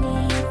 Call me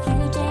if you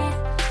dare.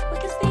 We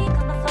can speak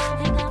on the phone,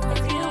 hang up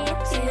if you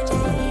want to.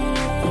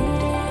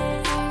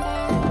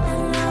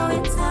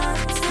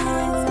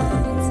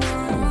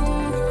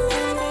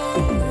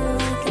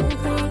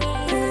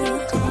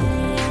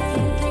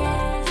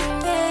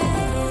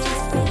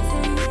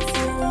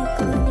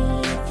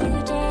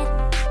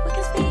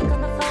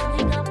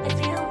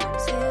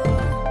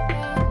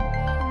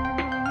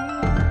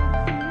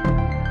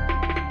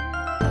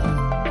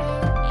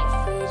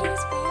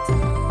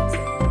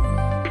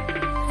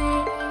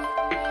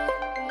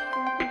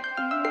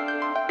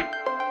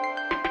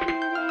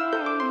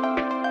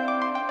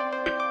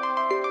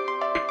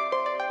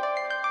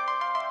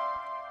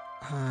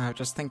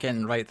 Just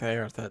thinking right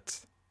there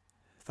that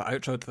the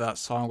outro to that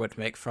song would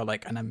make for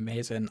like an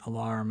amazing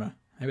alarm.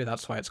 Maybe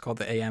that's why it's called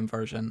the AM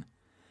version.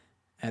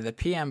 The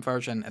PM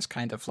version is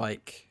kind of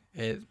like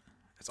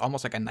it's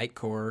almost like a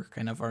nightcore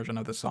kind of version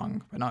of the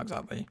song, but not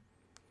exactly.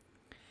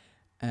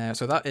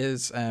 So that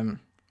is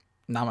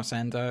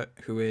Namasenda,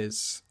 who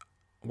is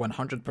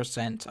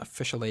 100%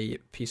 officially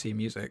PC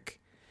Music.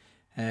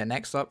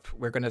 Next up,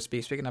 we're going to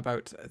be speaking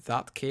about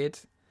That Kid,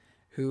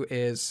 who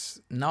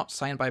is not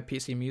signed by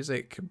PC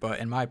Music, but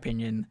in my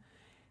opinion,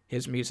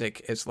 his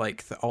music is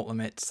like the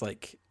ultimate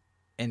like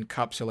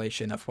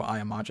encapsulation of what I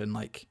imagine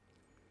like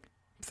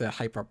the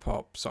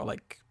hyperpop sort of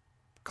like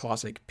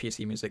classic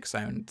PC Music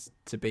sound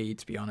to be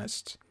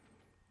honest.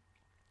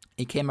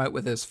 He came out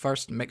with his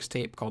first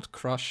mixtape called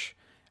Crush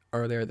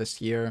earlier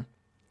this year.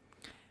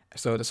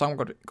 So the song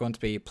we're going to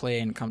be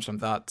playing comes from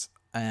that.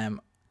 We're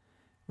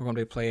going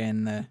to be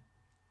playing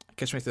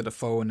Kiss Me Through the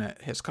Phone,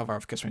 his cover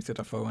of Kiss Me Through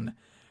the Phone.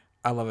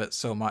 I love it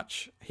so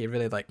much. He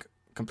really like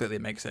completely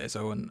makes it his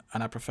own,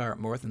 and I prefer it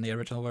more than the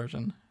original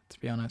version, to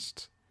be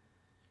honest.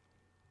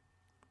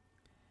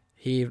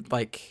 He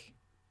like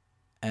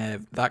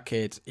That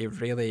Kid, he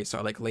really sort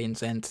of like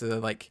leans into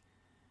like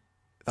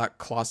that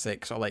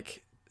classic sort of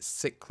like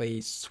sickly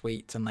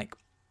sweet and like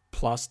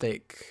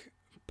plastic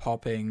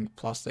popping,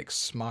 plastic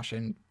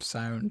smashing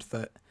sound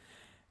that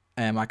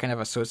I kind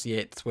of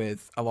associate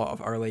with a lot of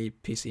early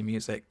PC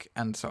music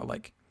and sort of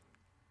like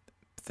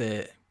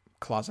the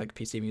classic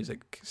PC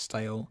music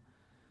style,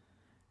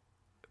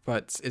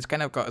 but it's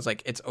kind of got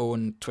like its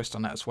own twist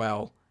on it as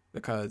well,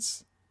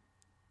 because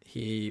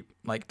he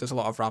like does a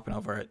lot of rapping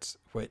over it,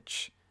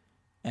 which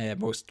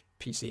most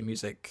PC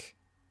music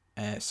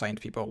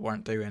signed people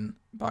weren't doing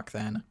back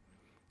then.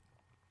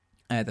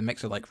 The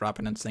mix of like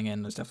rapping and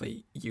singing is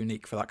definitely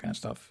unique for that kind of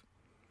stuff.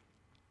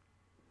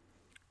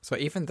 So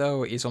even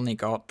though he's only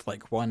got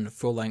like one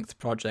full-length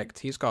project,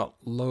 he's got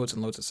loads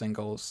and loads of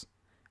singles,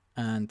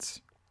 and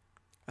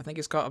I think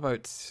he's got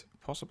about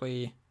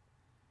possibly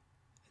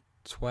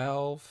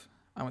 12,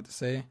 I want to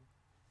say.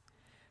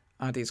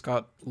 And he's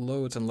got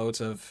loads and loads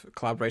of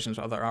collaborations with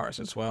other artists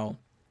as well.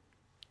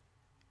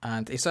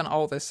 And he's done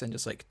all this in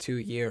just like 2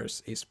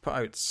 years. He's put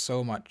out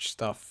so much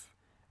stuff,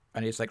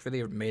 and he's like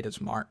really made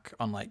his mark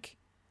on like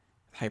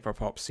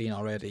hyperpop scene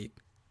already.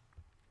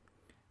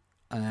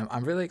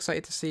 I'm really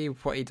excited to see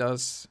what he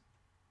does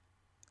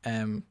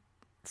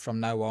from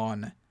now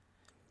on.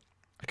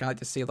 I kind of like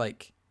to see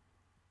like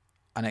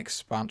an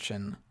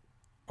expansion,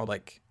 or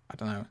like, I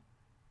don't know,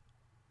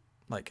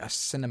 like a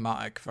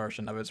cinematic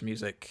version of his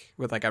music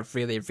with like a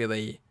really,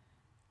 really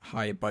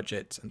high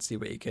budget, and see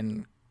what he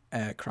can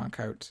crank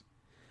out.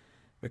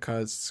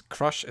 Because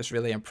Crush is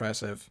really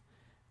impressive,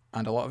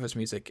 and a lot of his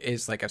music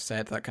is, like I've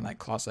said, that kind of like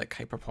classic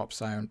hyperpop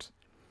sound.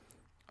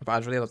 But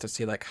I'd really love to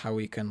see like how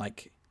he can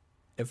like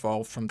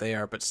evolve from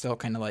there, but still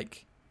kind of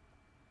like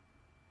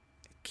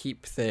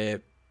keep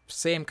the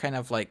same kind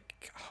of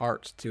like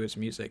heart to his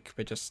music,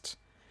 but just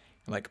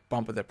like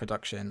bump with the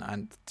production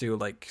and do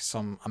like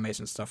some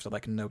amazing stuff that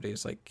like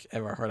nobody's like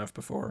ever heard of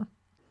before.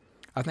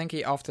 I think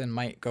he often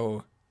might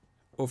go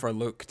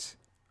overlooked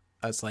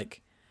as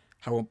like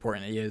how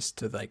important he is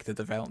to like the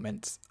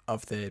development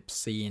of the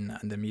scene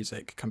and the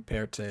music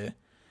compared to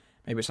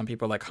maybe some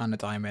people like Hannah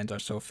Diamond or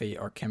Sophie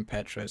or Kim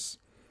Petras.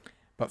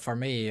 But for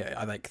me,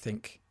 I like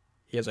think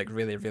he is like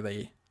really,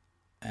 really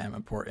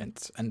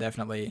important, and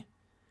definitely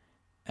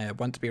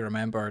one to be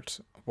remembered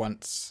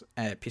once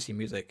PC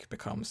music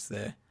becomes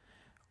the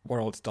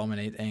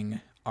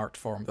world-dominating art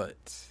form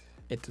that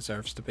it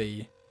deserves to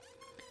be.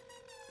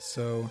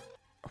 So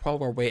while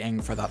we're waiting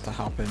for that to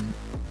happen,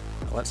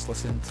 let's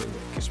listen to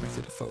Kiss Me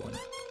Through the Phone.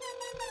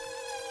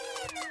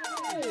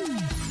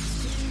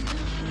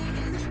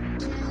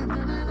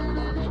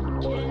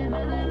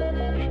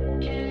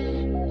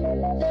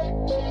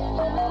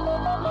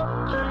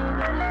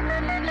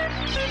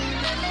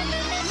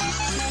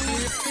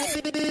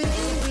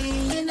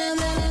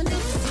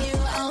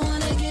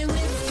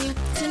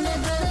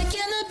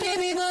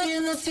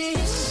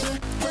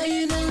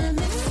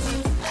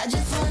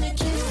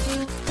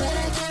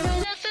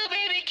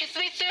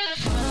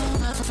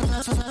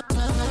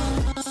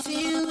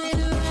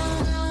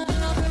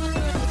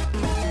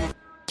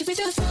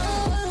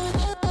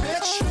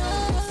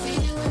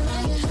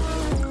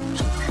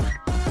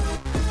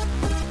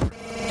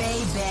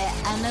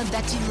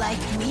 That you like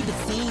me, but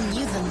seeing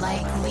you's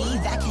unlikely.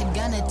 That kid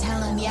gonna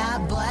tell him, yeah,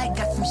 boy, I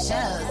got some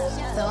shows,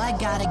 so I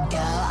gotta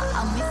go.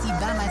 I'll miss you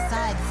by my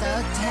side, so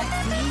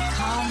text me,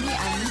 call me,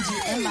 I need you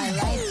in my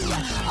life,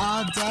 yeah.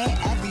 All day,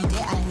 every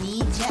day, I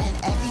need ya, and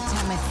every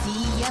time I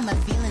see ya, my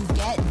feelings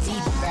get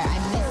deeper.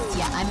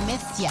 I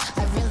miss ya,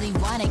 I really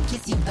wanna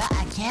kiss you, but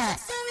I can't.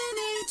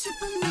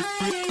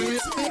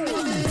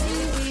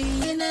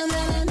 You know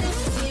that I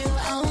miss you,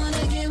 I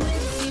wanna get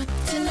with you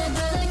tonight,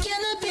 but I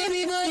cannot,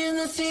 baby boy,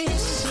 in the fish.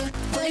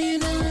 But you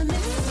know I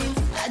miss you,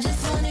 I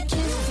just wanna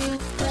kiss you,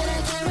 but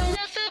I can't right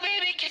now, so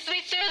baby kiss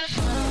me through the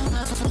phone.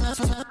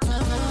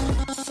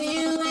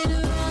 See you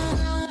later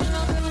on.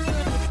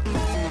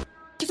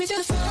 Kiss me through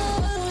the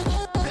phone.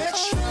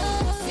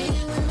 See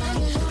you when I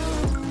get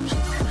home.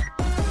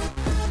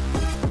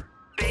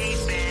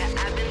 Baby,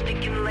 I've been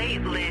thinking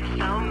lately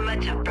so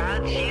much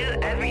about you,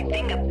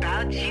 everything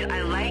about you.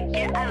 I like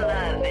it, I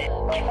love it.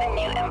 Kissing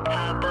you in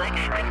public,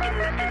 thinking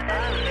nothing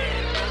of it.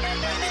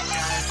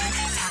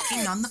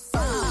 Talking on the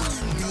phone,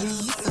 baby,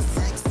 you so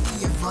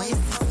sexy. Your voice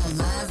is so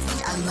lovely.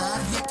 I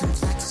love your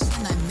complexion.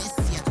 I miss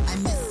you, I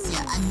miss you,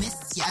 I miss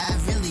you. I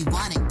really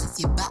wanna kiss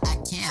you, but I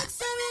can't.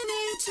 7,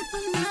 8,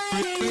 9.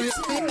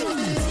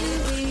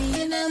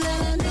 You know that I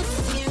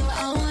miss you.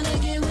 I wanna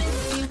get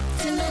with you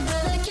tonight,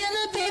 but I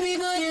cannot, baby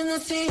boy, in the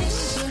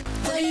fish.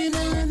 But you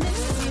know I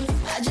miss you.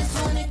 I just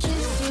wanna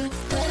kiss you,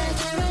 but I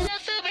can't right now,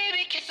 so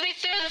baby kiss me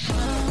through the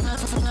phone.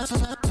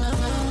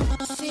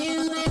 See you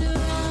later on.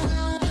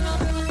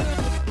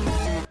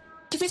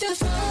 Kiss me through the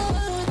phone.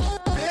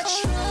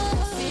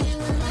 See you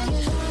when I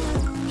get home.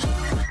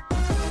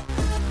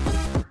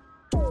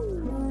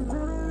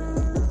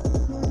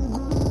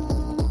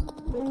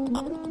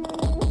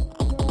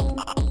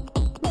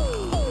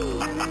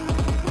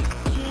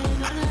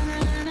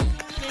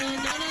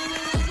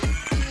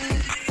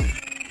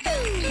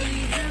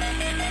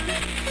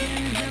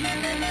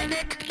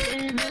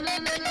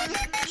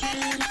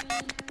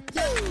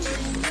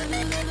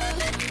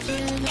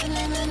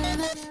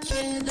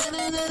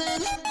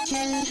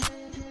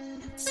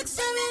 Six,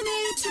 7, 8,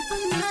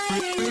 9.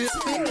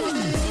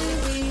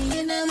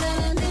 You know that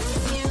I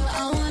miss you.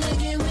 I wanna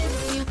get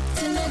with you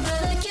tonight,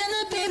 but I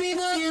cannot, baby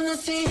boy, in the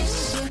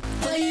fish.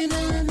 But you know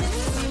I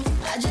miss you.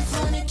 I just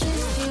wanna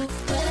kiss you,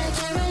 but I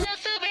can't right now,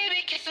 so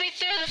baby kiss me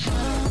through the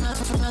phone.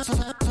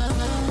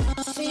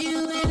 See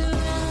you later on.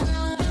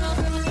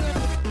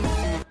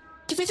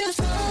 Kiss me through the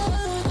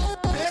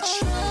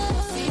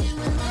phone. See you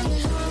when I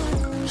get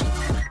home.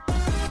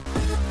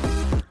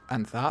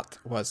 And that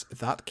was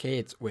That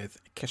Kid with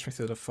Kiss Me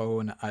Through the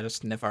Phone. I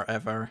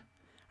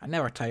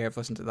never tire of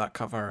listening to that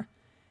cover.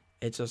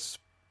 It just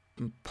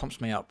pumps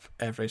me up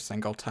every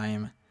single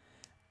time.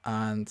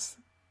 And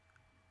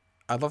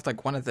I love,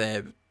 like, one of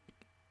the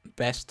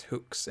best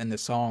hooks in the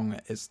song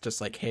is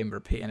just like him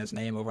repeating his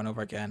name over and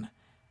over again,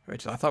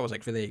 which I thought was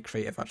like really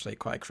creative, actually,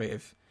 quite a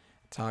creative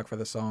tag for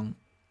the song.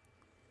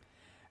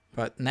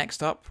 But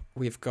next up,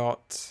 we've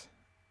got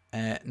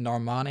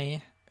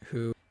Normani,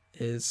 who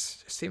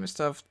seems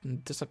to have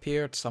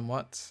disappeared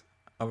somewhat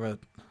over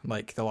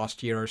like the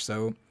last year or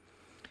so.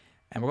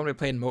 And we're going to be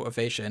playing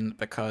Motivation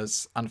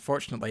because,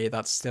 unfortunately,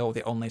 that's still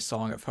the only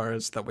song of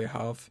hers that we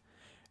have.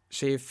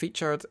 She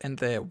featured in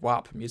the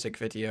WAP music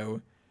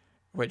video,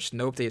 which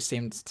nobody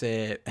seemed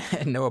to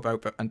know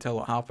about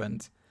until it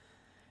happened.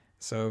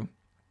 So,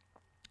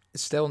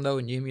 still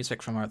no new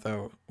music from her,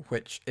 though,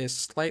 which is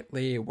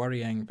slightly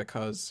worrying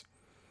because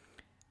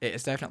it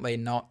is definitely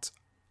not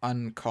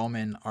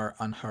uncommon or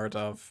unheard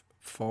of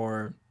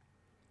for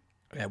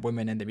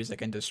women in the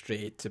music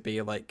industry to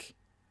be like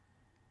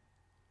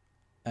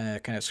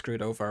kind of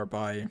screwed over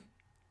by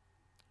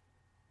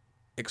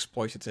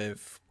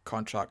exploitative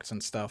contracts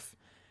and stuff,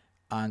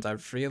 and I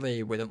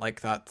really wouldn't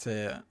like that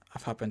to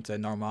have happened to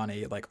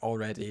Normani like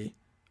already,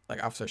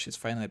 like after she's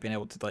finally been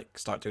able to like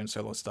start doing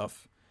solo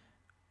stuff.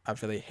 I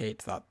really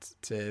hate that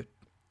to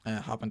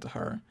happen to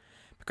her,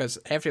 because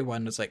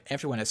everyone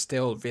is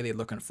still really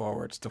looking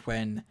forward to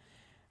when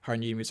her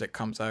new music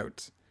comes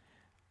out,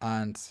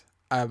 and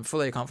I'm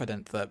fully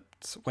confident that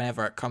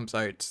whenever it comes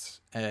out,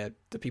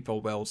 the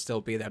people will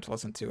still be there to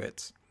listen to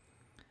it.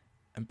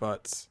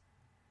 But,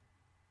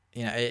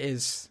 you know, it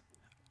is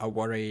a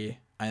worry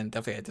and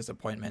definitely a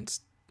disappointment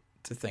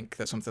to think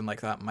that something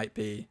like that might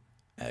be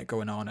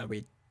going on and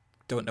we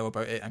don't know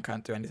about it and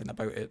can't do anything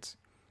about it.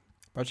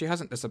 But she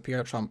hasn't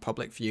disappeared from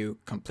public view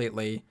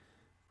completely.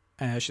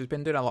 She's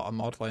been doing a lot of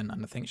modelling,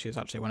 and I think she's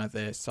actually one of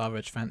the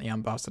Savage Fenty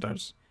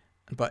ambassadors.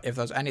 But if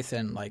there's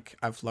anything like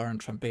I've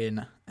learned from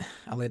being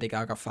a Lady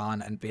Gaga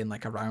fan and being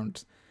like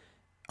around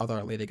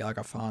other Lady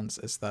Gaga fans,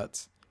 is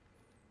that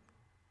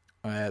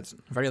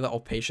very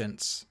little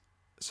patience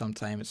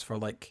sometimes for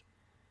like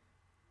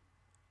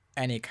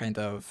any kind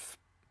of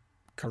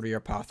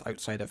career path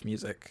outside of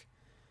music.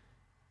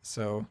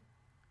 So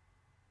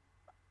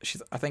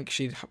I think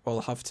she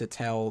will have to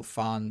tell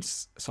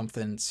fans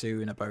something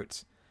soon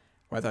about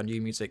whether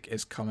new music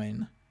is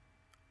coming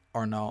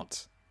or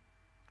not.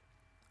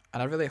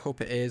 And I really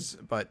hope it is,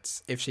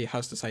 but if she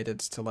has decided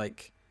to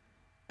like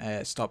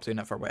stop doing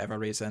it for whatever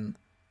reason,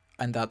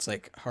 and that's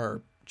like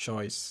her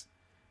choice,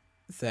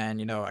 then,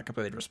 you know, I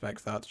completely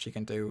respect that. She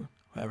can do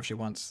whatever she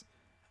wants,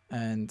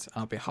 and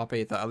I'll be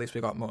happy that at least we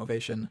got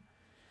motivation.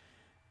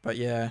 But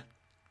yeah,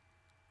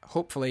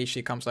 hopefully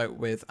she comes out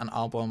with an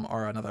album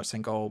or another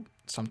single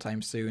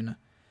sometime soon.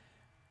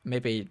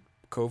 Maybe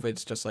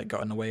COVID's just like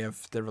got in the way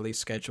of the release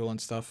schedule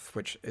and stuff,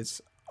 which is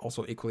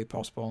also equally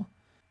possible.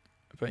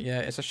 But yeah,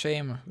 it's a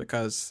shame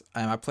because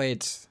I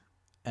played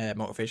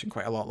Motivation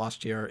quite a lot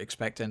last year,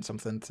 expecting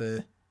something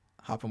to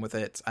happen with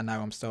it, and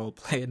now I'm still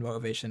playing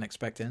Motivation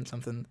expecting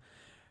something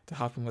to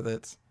happen with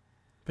it.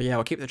 But yeah,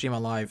 we'll keep the dream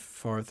alive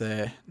for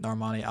the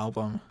Normani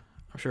album.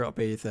 I'm sure it'll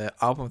be the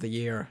album of the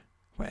year,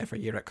 whatever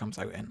year it comes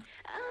out in.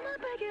 I'ma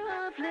break you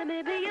off, let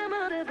me be your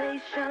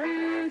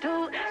motivation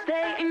to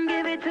stay and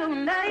give it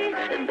tonight.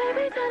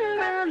 Baby, turn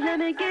around, let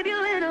me give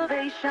you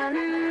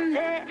innovation,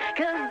 yeah,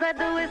 'cause I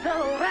do it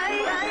so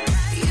right.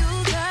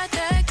 You got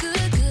that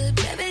good, good,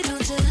 baby,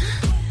 don't you?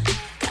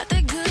 Got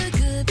that good,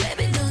 good,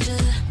 baby, don't you?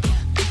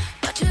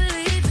 But you're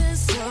leaving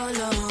so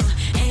long.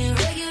 Ain't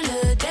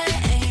regular, that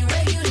ain't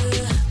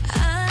regular.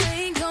 I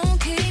ain't gon'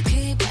 keep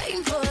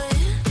waiting for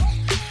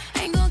it.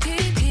 Ain't gon'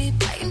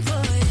 keep waiting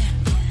for it.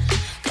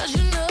 'Cause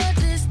you know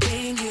this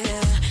thing,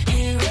 yeah,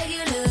 ain't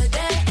regular,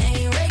 that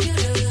ain't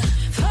regular.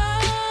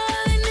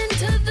 Falling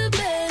into the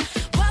bed,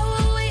 why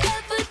would we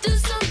ever do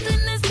something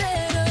that's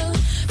better?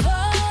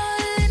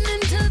 Falling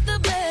into the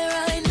bed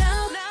right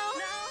now.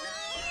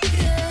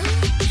 Yeah,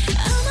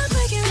 I'ma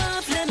break you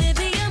off, let me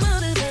be your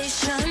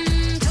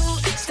motivation to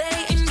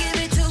stay and give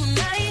it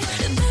tonight.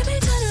 Baby,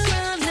 turn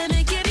around, let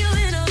me give you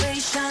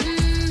innovation,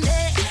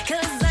 yeah,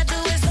 'cause I do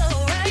it so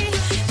right.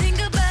 Think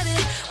about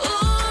it,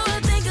 ooh,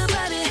 think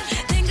about it,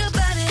 think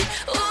about it,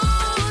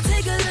 ooh,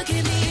 take a look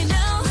at me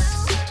now.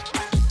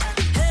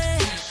 Hey,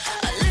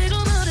 a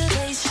little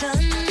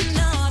motivation,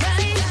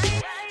 alright.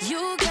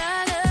 You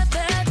got a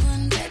bad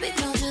one, baby,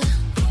 don't you?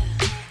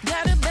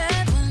 Got a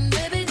bad one,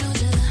 baby,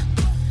 don't you?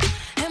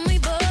 And we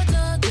both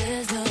know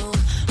there's no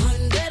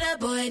one better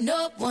boy,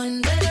 no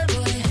one better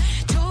boy.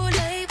 Too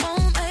late,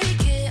 won't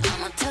make it,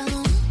 I'ma tell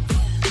 'em.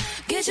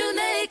 Get you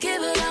naked,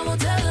 but I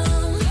won't tell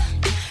 'em.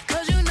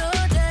 'Cause you know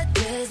that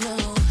there's no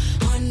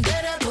one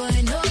better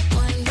boy, no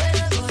one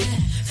better boy.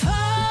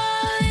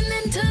 Falling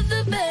into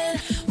the bed,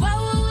 why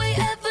would we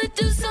ever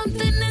do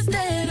something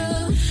instead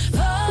of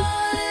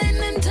falling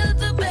into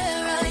the bed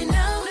right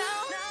now?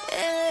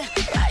 Yeah,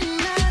 right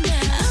now.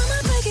 I'ma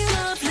break you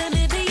off, let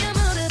me be your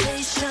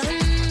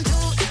motivation to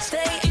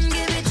stay and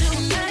give it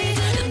tonight.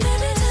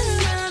 Baby, turn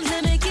around,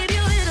 let me give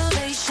you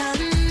innovation,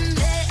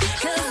 yeah,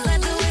 'cause I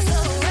do it so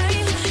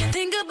right.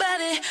 Think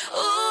about it,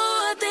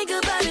 ooh, think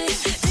about it,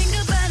 think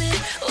about it,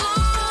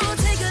 ooh,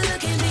 take a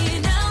look at me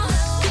now.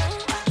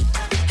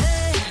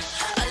 Hey,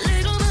 a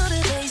little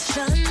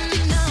motivation,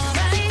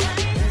 alright.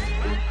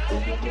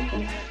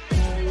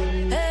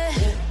 Hey,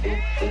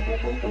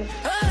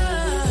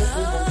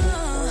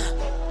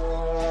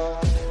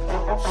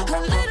 a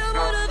little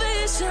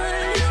motivation.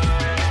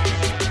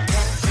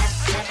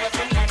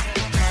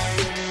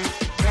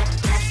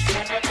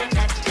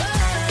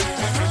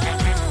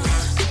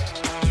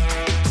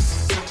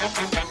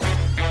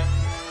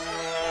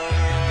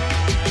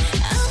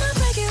 I'ma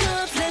break you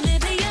off, let me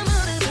be your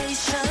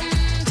motivation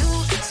to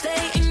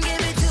stay and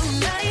give it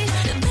tonight.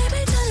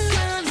 Baby, turn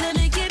around, let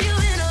me give you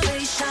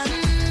innovation,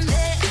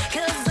 yeah,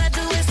 'cause I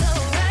do it so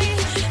right.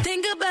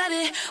 Think about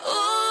it,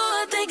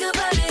 ooh, think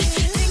about it,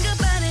 think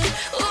about it,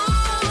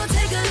 ooh,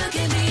 take a look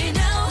at me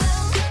now.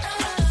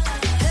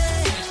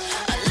 Hey,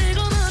 a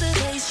little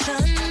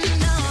motivation,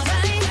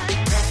 alright.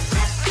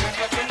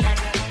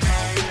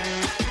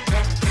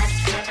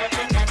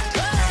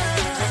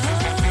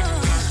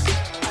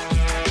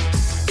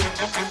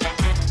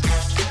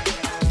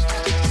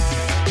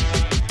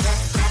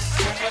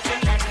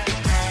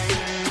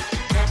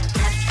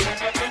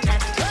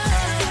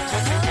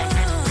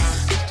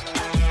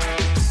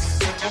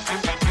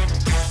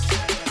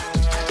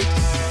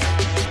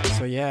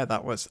 So yeah,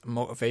 that was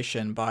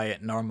Motivation by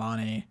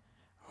Normani.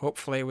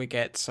 hopefully we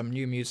get some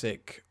new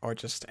music or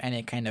just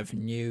any kind of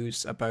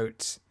news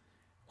about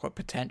what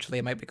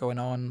potentially might be going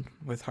on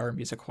with her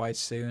music-wise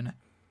soon.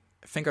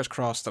 Fingers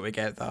crossed that we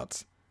get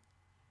that.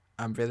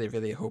 I'm really,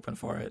 really hoping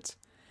for it.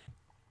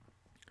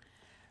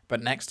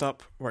 But next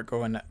up, we're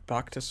going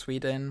back to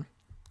Sweden.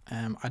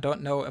 I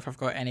don't know if I've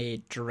got any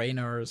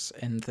Drainers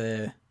in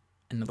the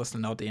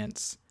listening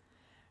audience,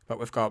 but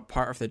we've got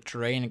part of the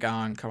Drain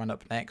gang coming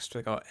up next.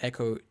 We've got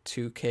Echo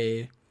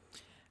 2K.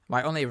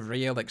 My only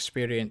real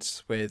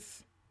experience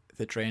with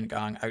the Drain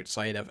gang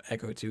outside of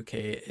Echo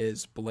 2K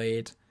is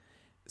Blade,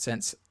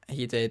 since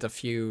he did a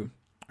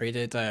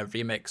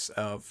remix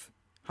of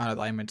Hannah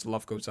Diamond's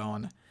Love Goes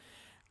On.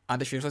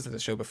 And if you've listened to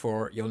the show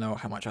before, you'll know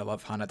how much I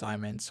love Hannah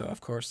Diamond, so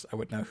of course I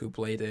would know who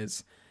Blade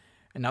is.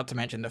 And not to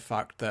mention the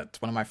fact that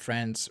one of my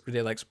friends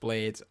really likes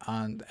Blade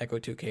and Echo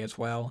 2K as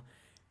well.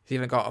 He's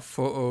even got a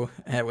photo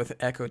with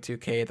Echo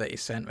 2K that he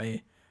sent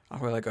me a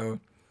while ago,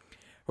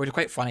 which is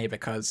quite funny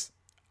because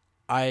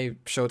I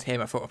showed him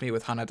a photo of me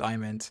with Hannah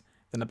Diamond,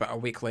 then about a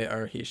week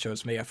later he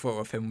shows me a photo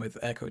of him with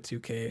Echo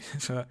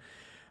 2K, so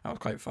that was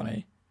quite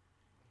funny.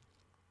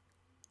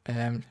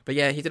 But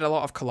yeah, he did a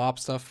lot of collab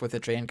stuff with the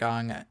Drain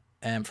Gang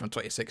from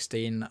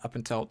 2016 up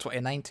until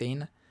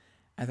 2019,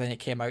 and then he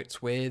came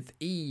out with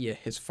E,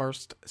 his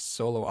first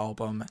solo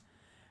album,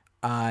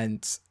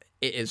 and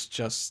it is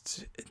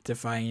just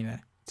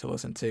divine to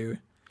listen to.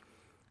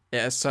 It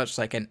has such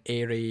like an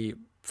airy,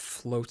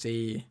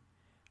 floaty,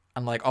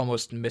 and like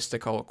almost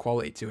mystical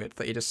quality to it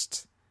that you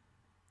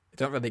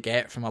don't really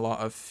get from a lot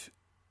of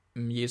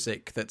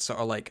music that's sort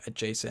of like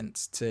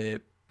adjacent to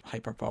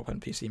hyperpop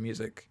and PC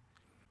music.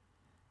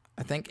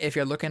 I think if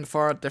you're looking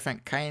for a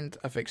different kind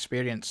of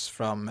experience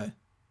from,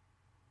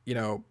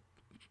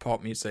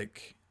 pop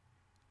music,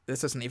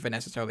 this isn't even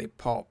necessarily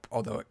pop,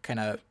 although it kind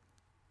of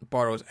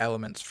borrows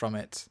elements from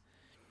it.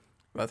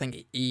 But I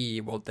think E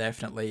will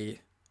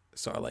definitely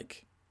sort of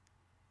like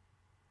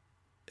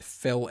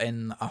fill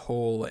in a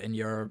hole in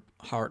your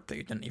heart that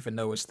you didn't even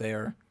know was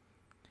there.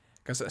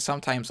 Because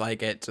sometimes I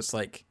get just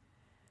like,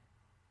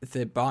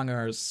 the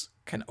bangers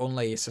can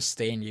only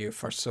sustain you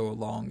for so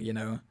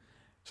long,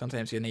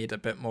 Sometimes you need a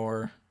bit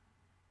more,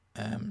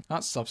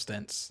 not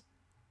substance,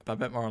 but a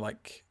bit more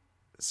like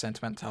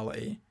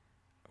sentimentality,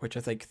 which I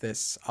think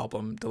this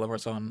album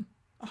delivers on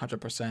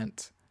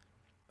 100%.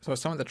 So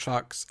some of the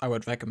tracks I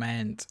would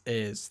recommend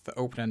is the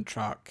opening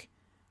track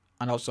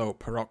and also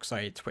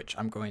Peroxide, which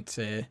I'm going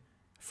to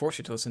force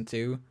you to listen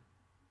to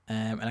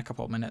in a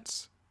couple of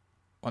minutes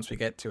once we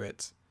get to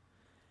it.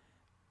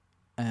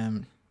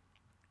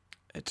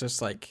 It's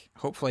just like,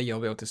 hopefully you'll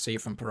be able to see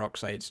from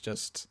Peroxide's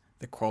just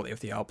the quality of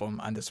the album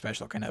and the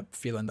special kind of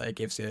feeling that it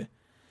gives you.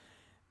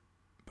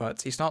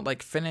 But he's not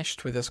like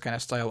finished with this kind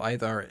of style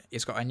either.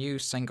 He's got a new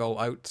single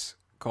out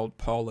called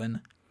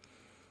Pollen,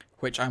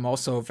 which I'm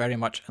also very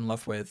much in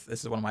love with.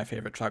 This is one of my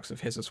favourite tracks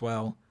of his as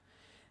well.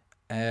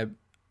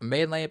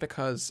 Mainly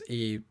because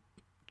he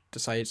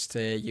decides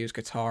to use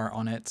guitar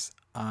on it,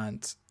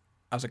 and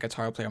as a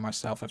guitar player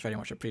myself, I very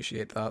much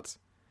appreciate that.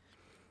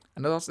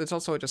 And it's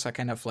also just a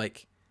kind of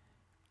like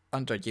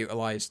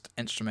underutilized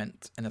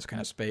instrument in this kind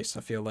of space,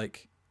 I feel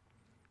like.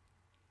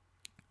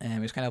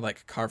 He's kind of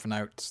like carving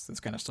out this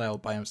kind of style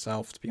by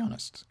himself, to be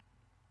honest.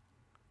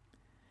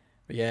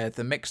 But yeah,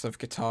 the mix of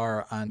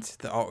guitar and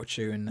the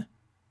auto-tune,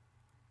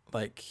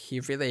 like, he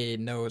really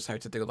knows how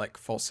to do like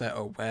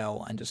falsetto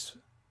well, and just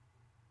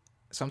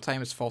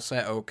sometimes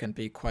falsetto can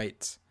be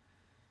quite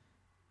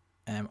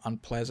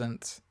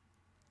unpleasant.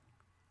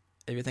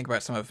 If you think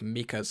about some of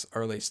Mika's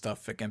early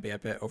stuff, it can be a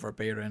bit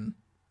overbearing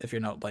if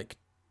you're not like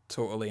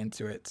totally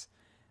into it,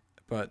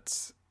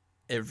 but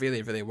it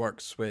really, really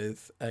works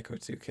with Echo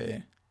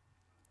 2K.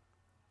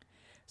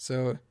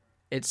 So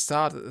it's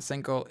sad that the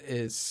single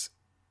is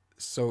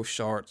so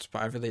short,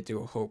 but I really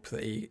do hope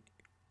that he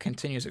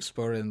continues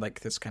exploring like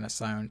this kind of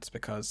sound,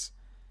 because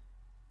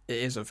it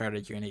is a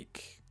very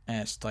unique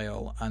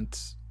style and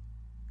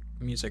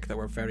music that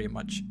we're very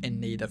much in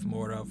need of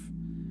more of.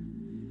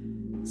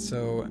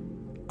 So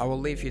I will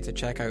leave you to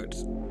check out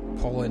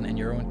Pollen in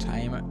your own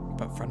time,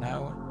 but for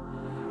now,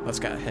 let's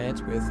get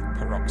ahead with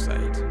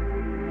Peroxide.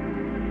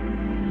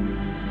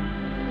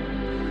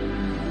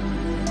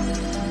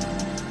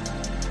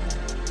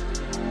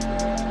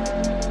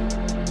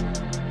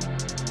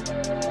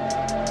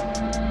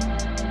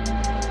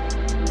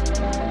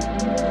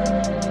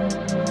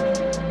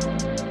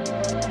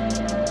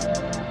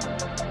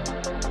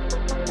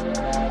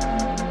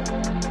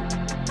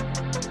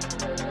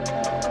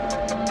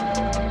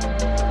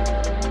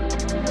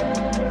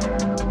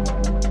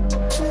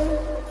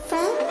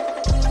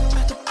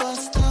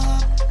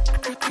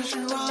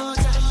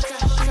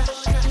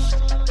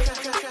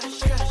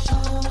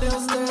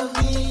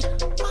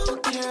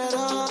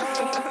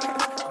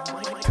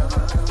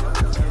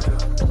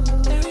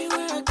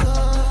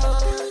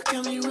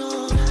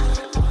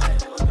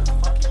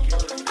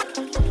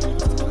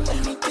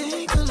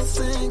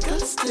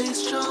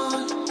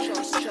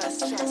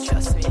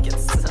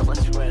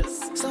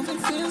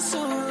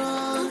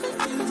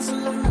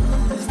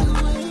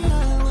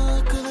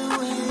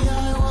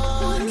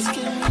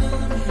 Scared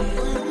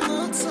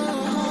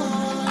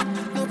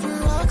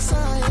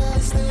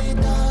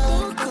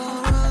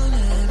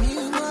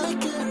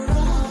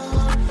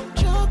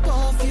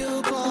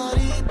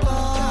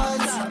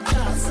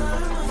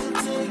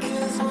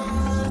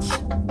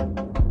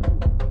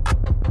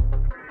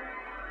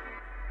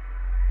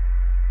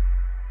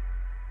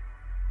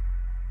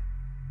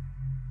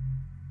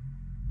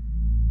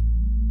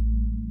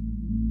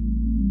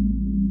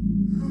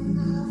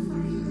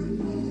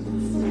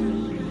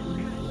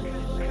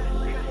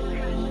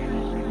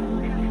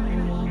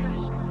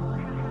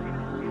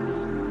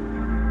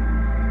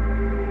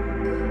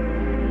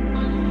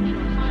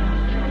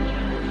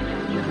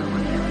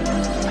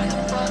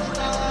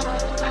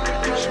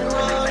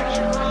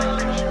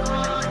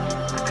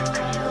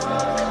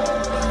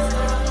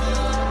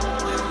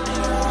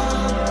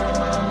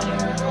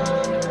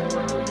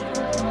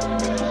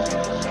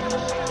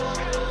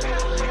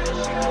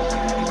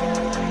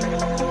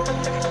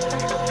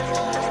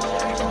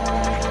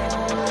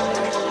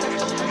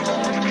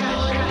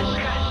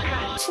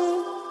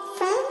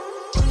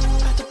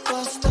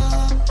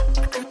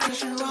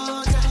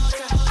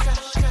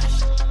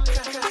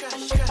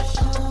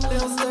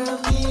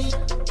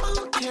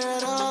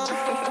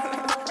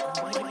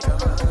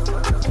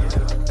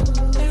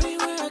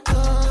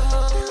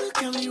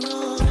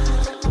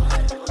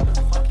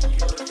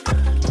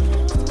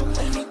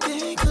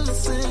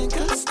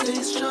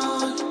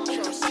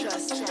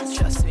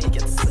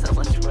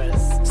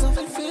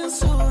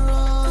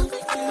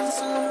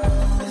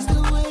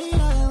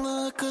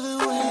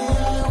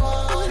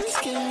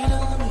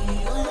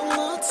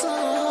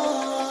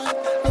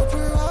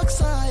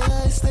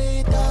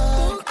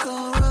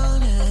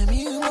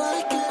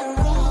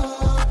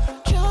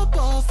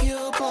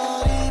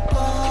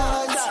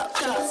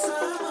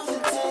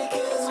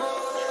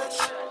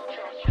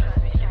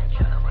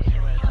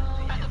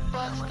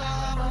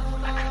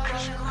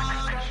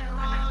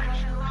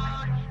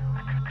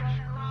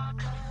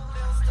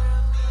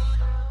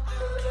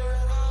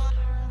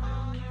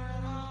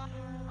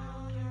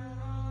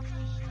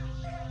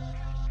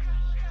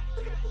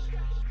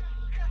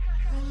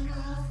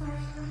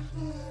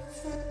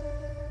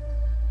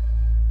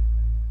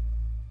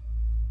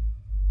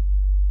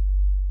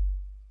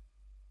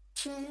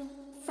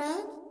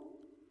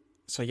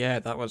So yeah,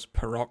 that was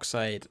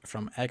Peroxide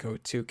from Echo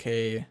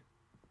 2K.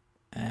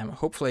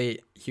 Hopefully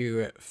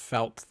you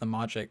felt the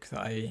magic that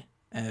I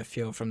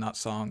feel from that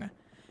song.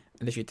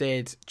 And if you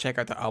did, check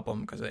out the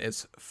album because it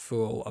is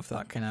full of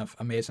that kind of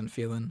amazing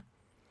feeling.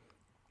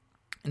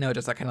 You know,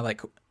 just that kind of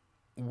like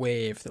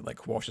wave that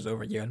like washes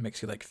over you and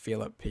makes you like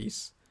feel at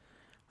peace.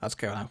 That's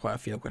kind of what I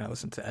feel when I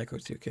listen to Echo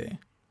 2K.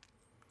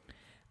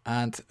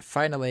 And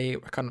finally,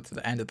 we're coming to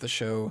the end of the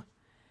show.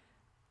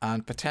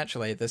 And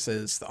potentially this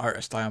is the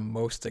artist I am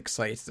most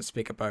excited to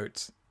speak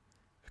about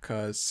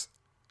because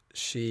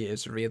she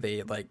is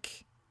really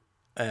like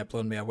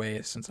blown me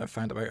away since I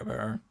found out about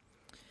her.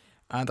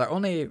 And I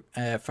only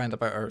found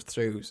about her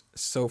through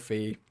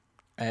Sophie.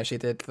 She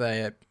did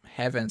the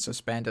Heaven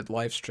Suspended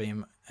live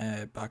stream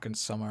back in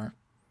summer.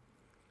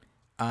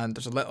 And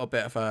there's a little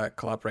bit of a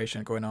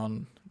collaboration going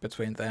on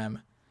between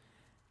them.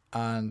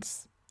 And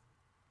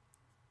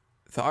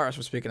the artist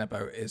we're speaking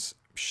about is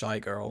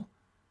Shygirl.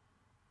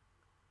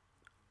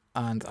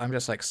 And I'm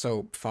just like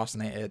so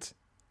fascinated.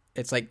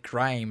 It's like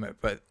grime,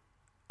 but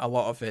a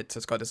lot of it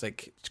has got this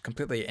like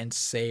completely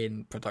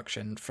insane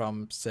production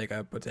from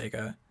Sega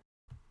Bodega.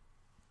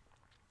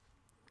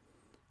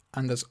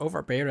 And as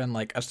overbearing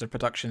like as the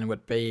production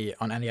would be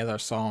on any other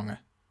song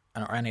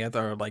or any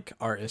other like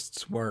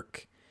artist's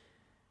work,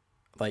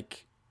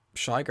 like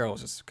Shygirl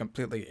is just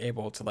completely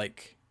able to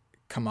like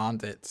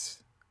command it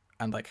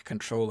and like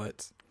control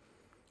it,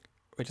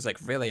 which is like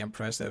really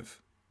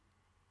impressive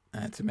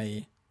to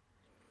me.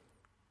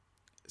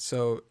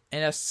 So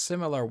in a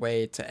similar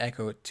way to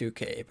Echo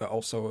 2K, but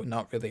also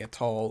not really at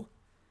all,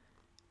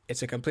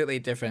 it's a completely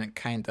different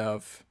kind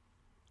of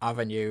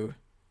avenue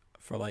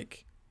for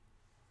like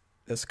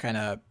this kind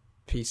of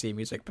PC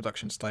music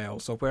production style.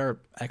 So where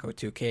Echo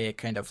 2K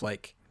kind of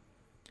like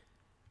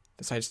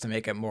decides to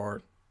make it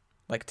more,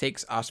 like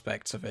takes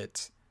aspects of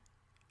it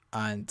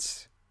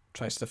and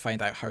tries to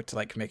find out how to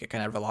like make it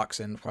kind of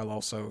relaxing while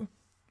also,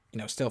 you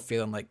know, still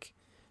feeling like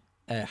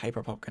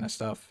hyperpop kind of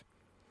stuff.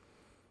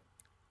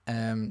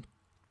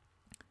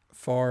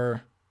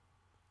 For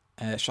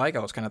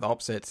Shygirl, it's kind of the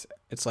opposite.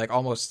 It's like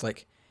almost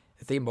like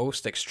the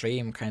most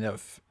extreme kind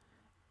of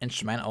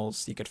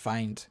instrumentals you could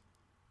find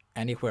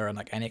anywhere in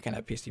like any kind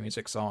of PC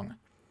music song.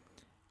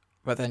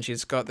 But then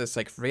she's got this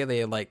like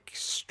really like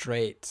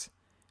straight,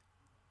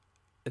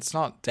 it's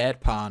not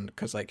deadpan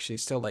because like she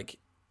still like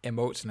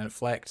emotes and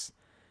inflects,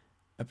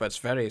 but it's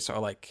very sort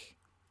of like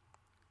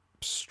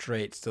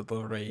straight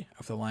delivery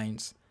of the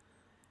lines.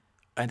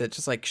 And it's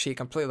just like she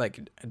completely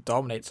like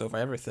dominates over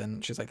everything.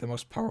 She's like the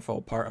most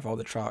powerful part of all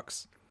the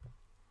tracks.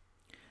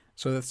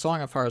 So the song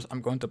of hers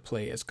I'm going to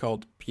play is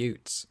called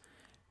Buttes,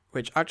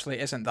 which actually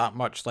isn't that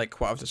much like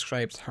what I've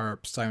described her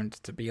sound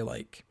to be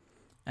like.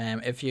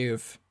 If you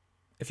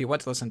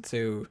want to listen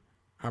to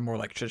her more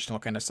like traditional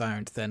kind of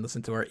sound, then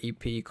listen to her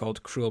EP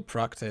called Cruel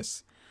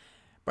Practice.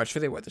 But it's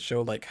really what to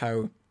show like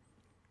how,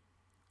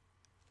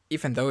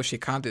 even though she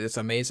can do this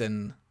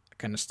amazing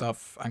kind of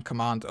stuff and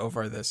command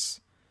over this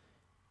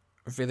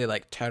really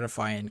like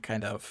terrifying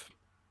kind of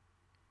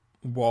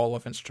wall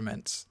of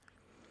instruments,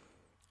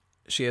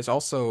 she is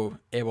also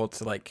able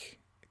to like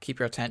keep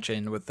your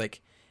attention with like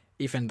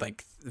even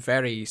like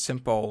very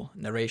simple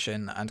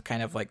narration and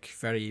kind of like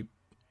very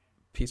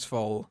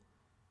peaceful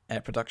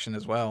production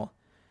as well.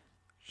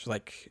 She's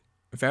like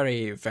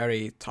very,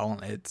 very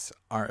talented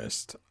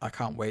artist. I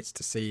can't wait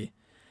to see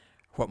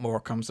what more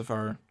comes of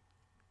her.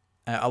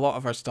 A lot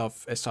of her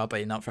stuff is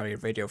sadly not very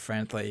radio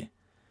friendly,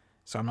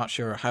 so I'm not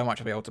sure how much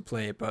I'll be able to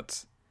play,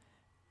 but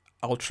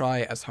I'll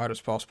try as hard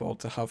as possible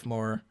to have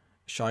more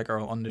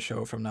Shygirl on the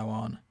show from now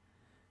on.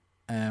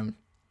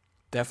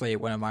 Definitely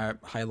one of my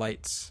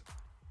highlights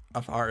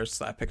of artists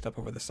that I picked up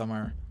over the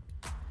summer.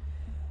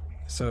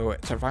 So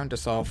to round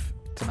us off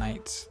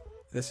tonight,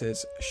 this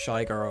is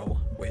Shygirl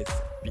with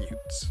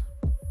Buttes.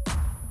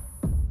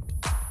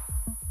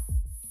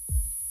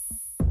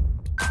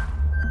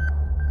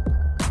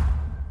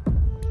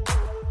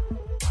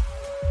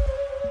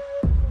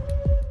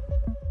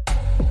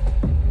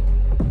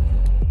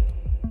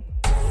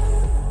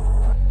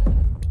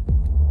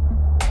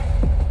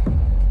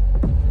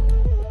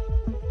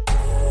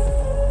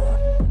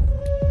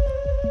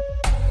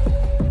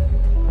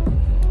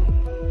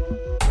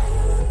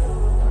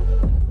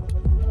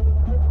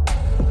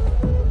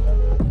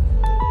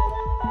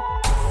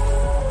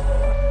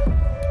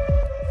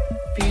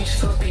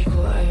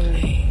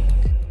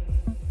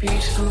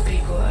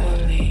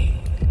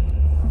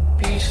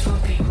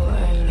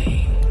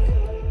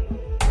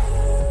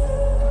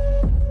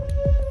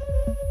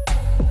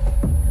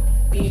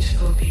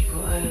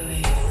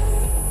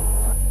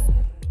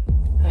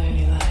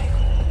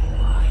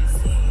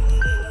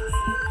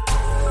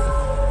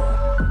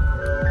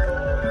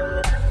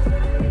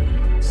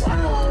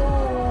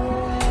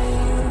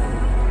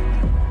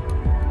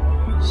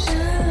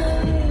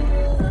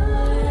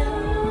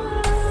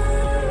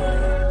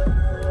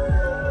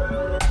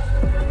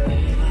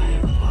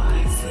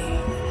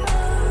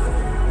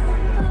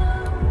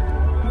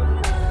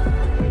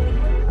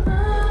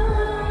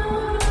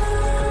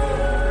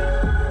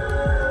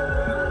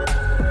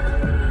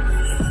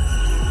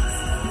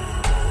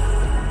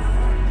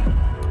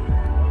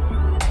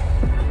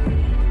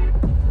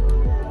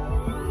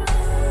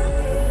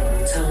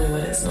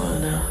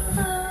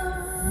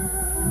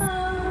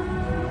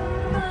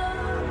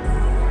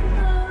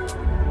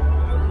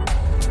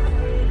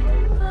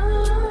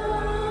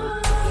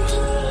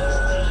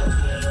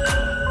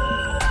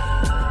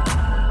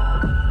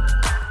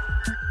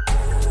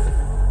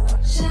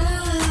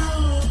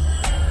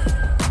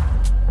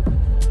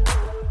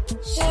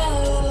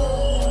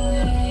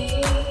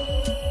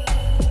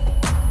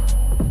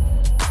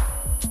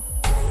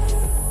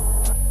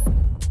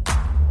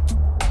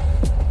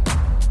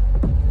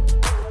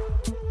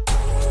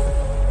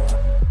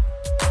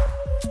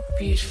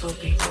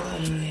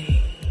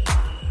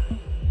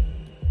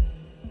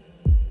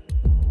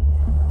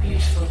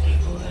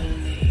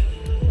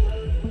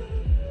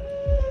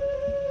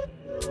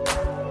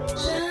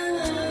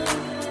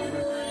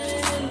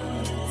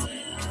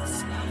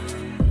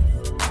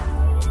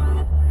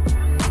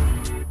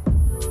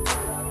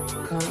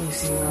 can't you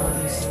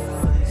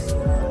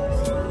see?